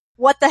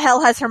 what the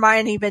hell has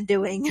Hermione been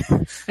doing?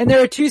 And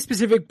there are two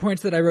specific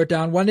points that I wrote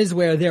down. One is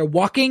where they're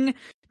walking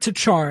to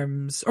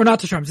Charms, or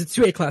not to Charms, it's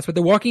to a class, but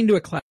they're walking to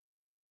a class,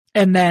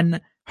 and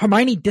then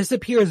Hermione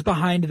disappears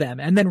behind them,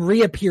 and then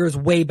reappears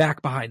way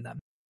back behind them.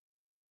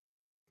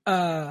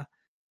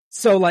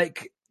 So,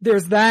 like,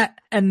 there's that,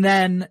 and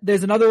then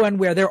there's another one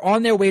where they're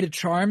on their way to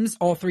Charms,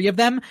 all three of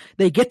them.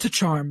 They get to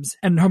Charms,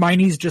 and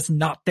Hermione's just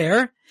not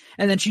there,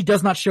 and then she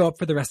does not show up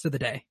for the rest of the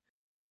day.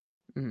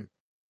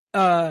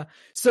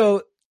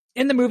 So,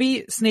 in the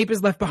movie, Snape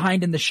is left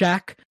behind in the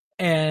shack,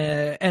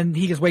 and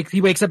he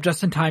wakes up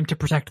just in time to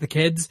protect the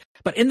kids.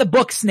 But in the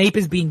book, Snape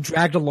is being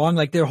dragged along,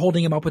 like they're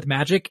holding him up with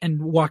magic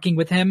and walking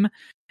with him,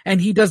 and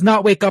he does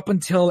not wake up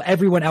until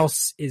everyone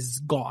else is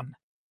gone.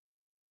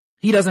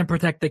 He doesn't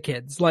protect the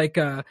kids. Like,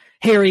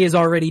 Harry is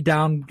already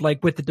down,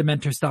 like, with the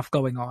Dementor stuff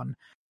going on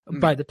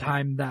by the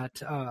time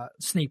that,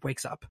 Snape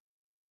wakes up.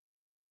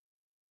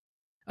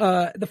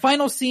 The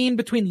final scene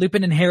between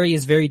Lupin and Harry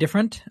is very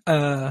different.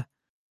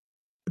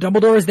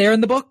 Dumbledore is there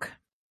in the book,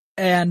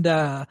 and,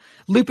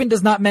 Lupin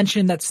does not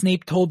mention that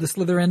Snape told the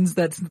Slytherins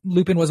that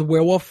Lupin was a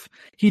werewolf.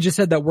 He just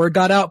said that word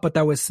got out, but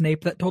that was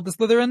Snape that told the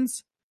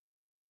Slytherins.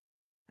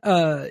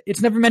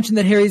 It's never mentioned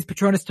that Harry's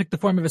Patronus took the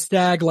form of a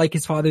stag like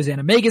his father's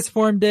Animagus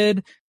form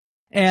did.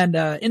 And,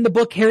 in the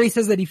book, Harry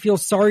says that he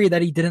feels sorry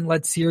that he didn't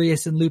let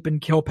Sirius and Lupin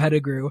kill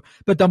Pettigrew,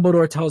 but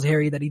Dumbledore tells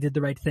Harry that he did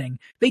the right thing.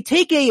 They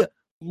take a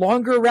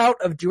longer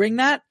route of doing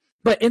that,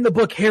 but in the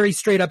book, Harry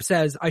straight up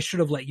says, I should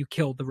have let you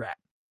kill the rat.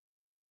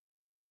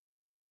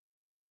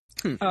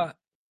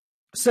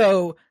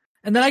 So,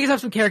 and then I guess I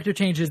have some character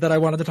changes that I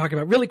wanted to talk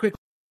about really quickly.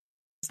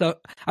 So,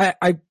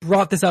 I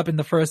brought this up in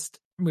the first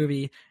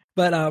movie.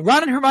 But,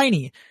 Ron and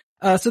Hermione.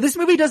 So this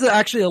movie does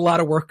actually a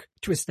lot of work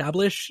to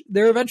establish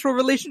their eventual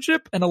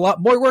relationship, and a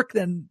lot more work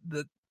than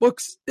the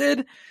books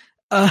did.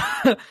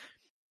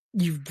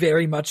 You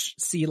very much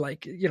see,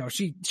 like, you know,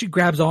 she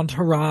grabs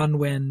onto Ron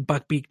when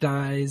Buckbeak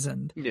dies,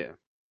 and. Yeah.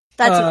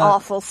 That's an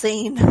awful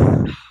scene.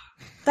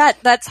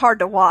 That's hard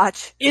to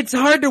watch. It's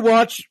hard to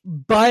watch,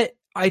 but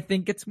I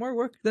think it's more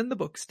work than the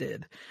books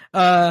did.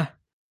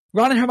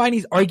 Ron and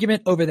Hermione's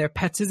argument over their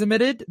pets is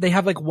omitted. They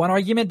have, like, one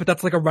argument, but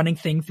that's like a running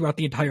thing throughout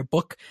the entire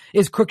book,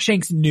 is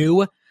Crookshanks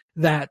knew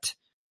that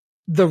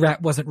the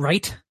rat wasn't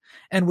right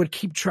and would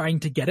keep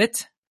trying to get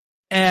it.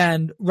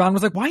 And Ron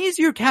was like, why is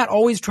your cat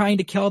always trying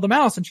to kill the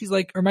mouse? And she's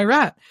like, or my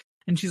rat.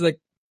 And she's like,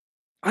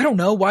 I don't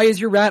know. Why is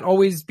your rat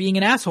always being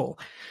an asshole?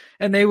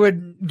 And they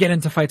would get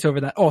into fights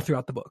over that all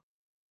throughout the book.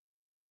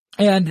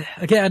 And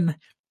again,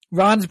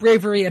 Ron's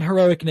bravery and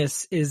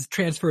heroicness is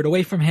transferred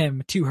away from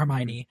him to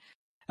Hermione.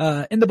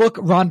 In the book,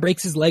 Ron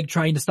breaks his leg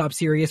trying to stop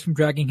Sirius from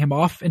dragging him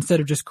off instead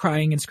of just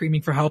crying and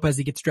screaming for help as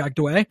he gets dragged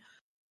away.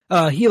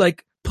 He,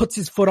 like, puts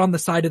his foot on the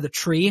side of the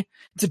tree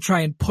to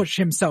try and push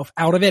himself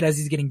out of it as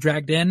he's getting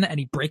dragged in, and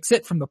he breaks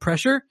it from the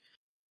pressure.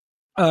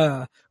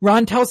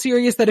 Ron tells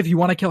Sirius that if you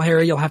want to kill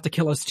Harry, you'll have to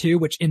kill us too,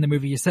 which in the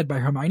movie is said by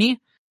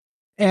Hermione.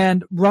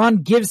 And Ron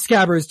gives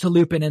Scabbers to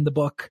Lupin in the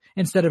book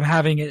instead of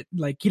having it,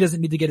 like, he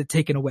doesn't need to get it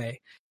taken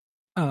away.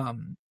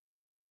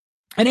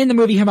 And in the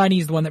movie, Hermione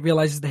is the one that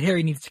realizes that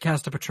Harry needs to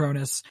cast a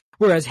Patronus,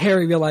 whereas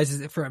Harry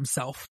realizes it for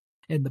himself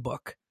in the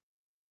book.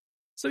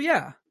 So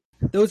yeah,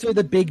 those are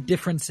the big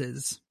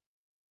differences.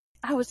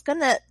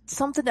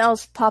 something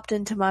else popped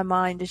into my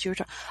mind as you were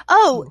talking.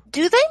 Oh,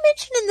 do they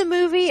mention in the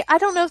movie, I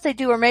don't know if they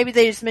do, or maybe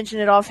they just mention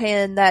it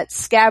offhand, that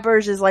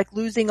Scabbers is like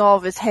losing all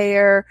of his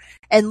hair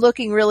and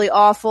looking really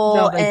awful,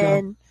 No, they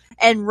don't.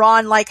 and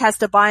Ron like has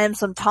to buy him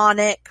some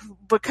tonic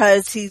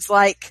because he's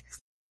like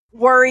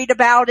worried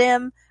about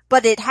him,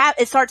 but it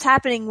starts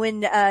happening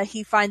when,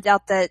 he finds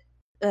out that,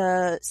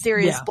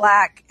 Sirius Yeah.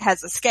 Black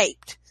has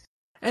escaped.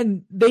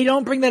 And they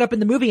don't bring that up in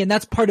the movie, and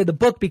that's part of the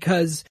book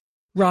because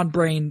Ron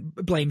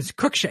blames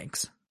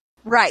Crookshanks.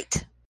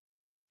 Right.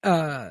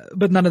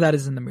 But none of that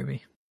is in the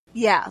movie.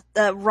 Yeah,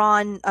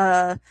 Ron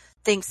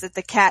thinks that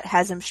the cat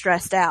has him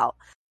stressed out.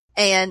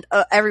 And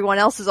everyone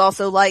else is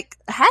also like,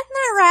 hadn't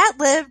that rat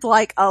lived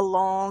like a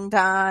long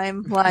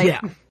time? Like,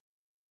 Yeah.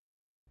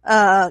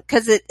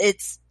 cause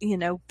it's,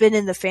 been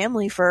in the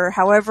family for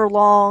however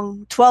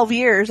long, 12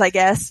 years, I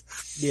guess.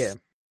 Yeah.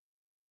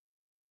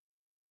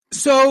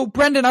 So,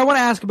 Brendan, I want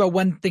to ask about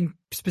one thing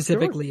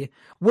specifically. Sure.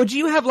 Would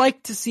you have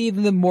liked to see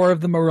more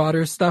of the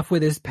Marauder stuff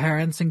with his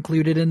parents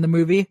included in the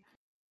movie?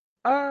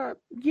 Yeah,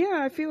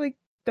 I feel like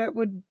that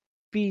would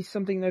be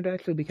something that would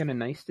actually be kind of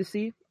nice to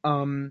see.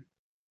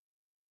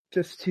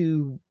 Just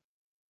to,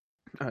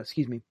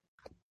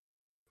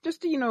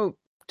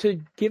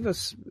 to give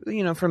us,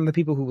 from the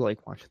people who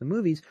like watch the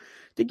movies,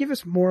 to give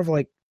us more of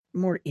like,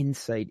 more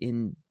insight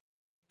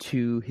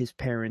into his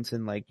parents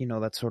and like,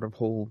 that sort of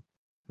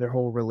their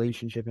whole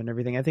relationship and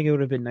everything. I think it would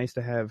have been nice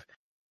to have,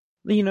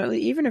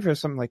 even if it was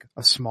something like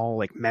a small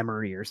like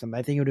memory or something,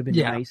 I think it would have been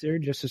nicer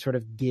just to sort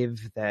of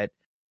give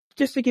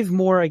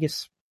more, I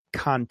guess,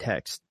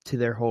 context to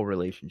their whole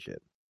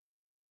relationship.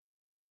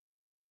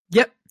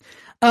 Yep.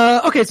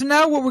 Okay, so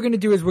now what we're going to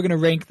do is we're going to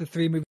rank the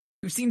 3 movies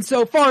we've seen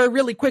so far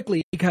really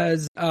quickly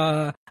because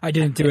I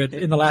didn't do it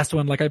in the last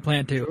one like I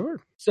planned to. Sure.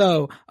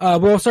 So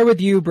we'll start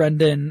with you,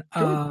 Brendan.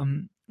 Sure.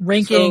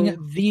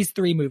 Ranking these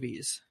 3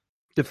 movies.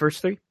 The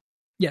first 3?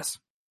 Yes.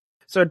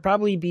 So it'd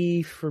probably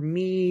be, for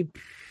me,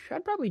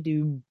 I'd probably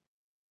do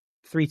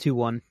 3, 2,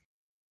 1.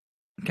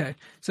 Okay.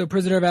 So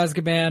Prisoner of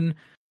Azkaban,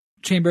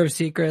 Chamber of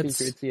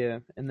Secrets. Yeah.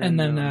 And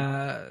then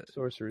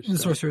Sorcerer's Stone.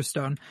 Sorcerer's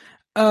Stone.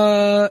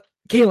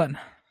 Kaylin.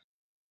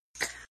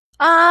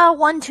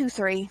 1, 2,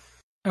 3.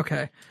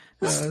 Okay.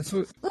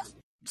 So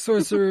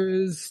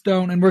Sorcerer's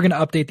Stone, and we're going to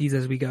update these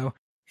as we go.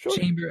 Sure.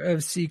 Chamber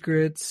of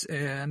Secrets,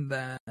 and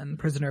then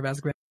Prisoner of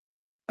Azkaban.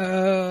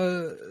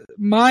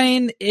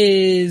 Mine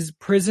is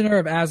Prisoner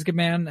of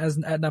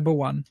Azkaban at number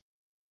 1.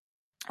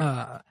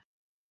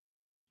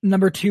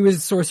 Number 2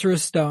 is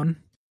Sorcerer's Stone.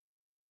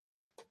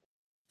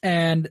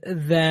 And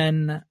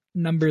then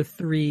number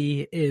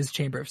 3 is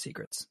Chamber of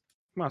Secrets.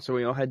 Wow, so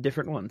we all had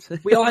different ones.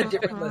 We all had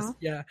different lists,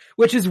 yeah.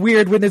 Which is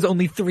weird when there's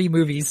only 3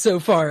 movies so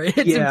far. It's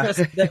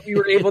impressive that we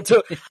were able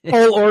to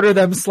all order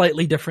them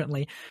slightly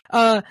differently.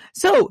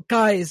 So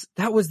guys,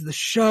 that was the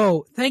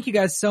show. Thank you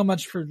guys so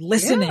much for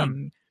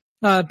listening.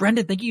 Yeah.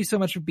 Brendan, thank you so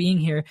much for being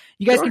here.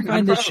 You guys can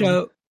find this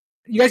show.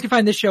 You guys can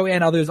find this show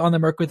and others on the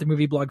Merc with the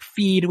Movie blog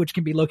feed, which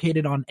can be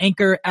located on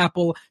Anchor,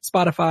 Apple,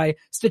 Spotify,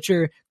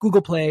 Stitcher,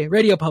 Google Play,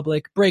 Radio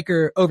Public,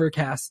 Breaker,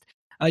 Overcast.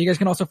 You guys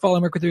can also follow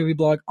Merc with the Movie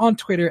blog on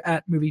Twitter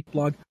at Movie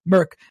Blog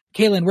Merc.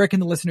 Kaylin, where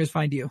can the listeners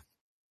find you?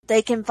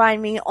 They can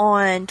find me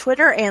on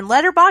Twitter and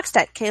Letterboxd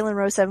at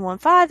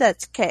KaylinRose715.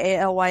 That's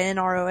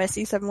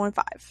KALYNROSE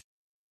 715.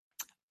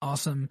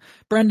 Awesome.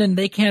 Brendan,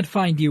 they can't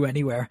find you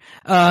anywhere.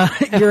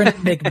 You're an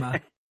enigma.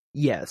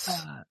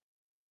 Yes.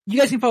 You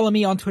guys can follow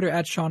me on Twitter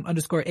at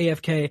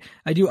Sean_AFK.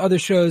 I do other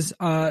shows.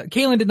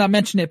 Kaylin did not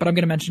mention it, but I'm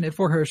going to mention it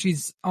for her.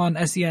 She's on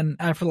SEN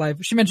Afterlife.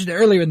 She mentioned it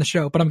earlier in the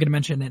show, but I'm going to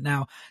mention it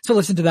now. So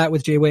listen to that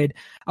with Jay Wade.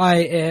 I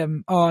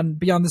am on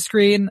Beyond the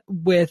Screen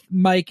with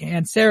Mike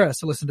and Sarah.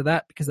 So listen to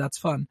that because that's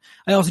fun.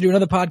 I also do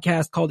another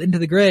podcast called Into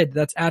the Grid.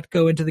 That's at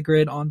Go Into the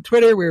Grid on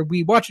Twitter, where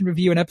we watch and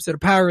review an episode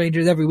of Power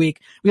Rangers every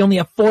week. We only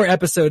have 4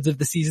 episodes of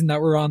the season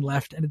that we're on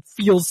left, and it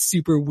feels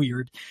super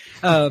weird.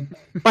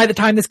 By the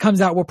time this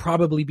comes out, we'll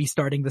probably be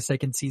starting the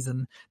second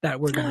season that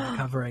we're going to be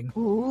covering.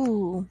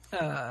 Ooh.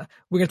 We're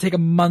going to take a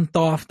month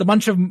off. The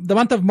month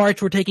of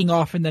March we're taking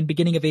off, and then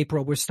beginning of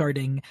April we're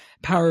starting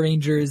Power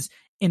Rangers,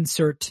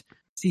 insert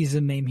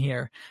season name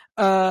here.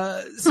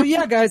 So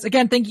yeah, guys,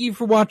 again, thank you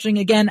for watching.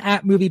 Again,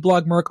 at Movie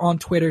Blog Merc on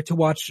Twitter to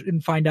watch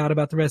and find out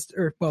about the rest,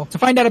 to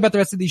find out about the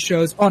rest of these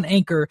shows, on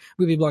Anchor,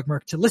 Movie Blog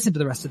Merc to listen to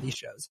the rest of these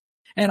shows.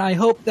 And I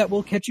hope that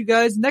we'll catch you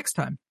guys next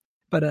time.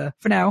 But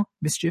for now,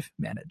 mischief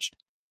managed.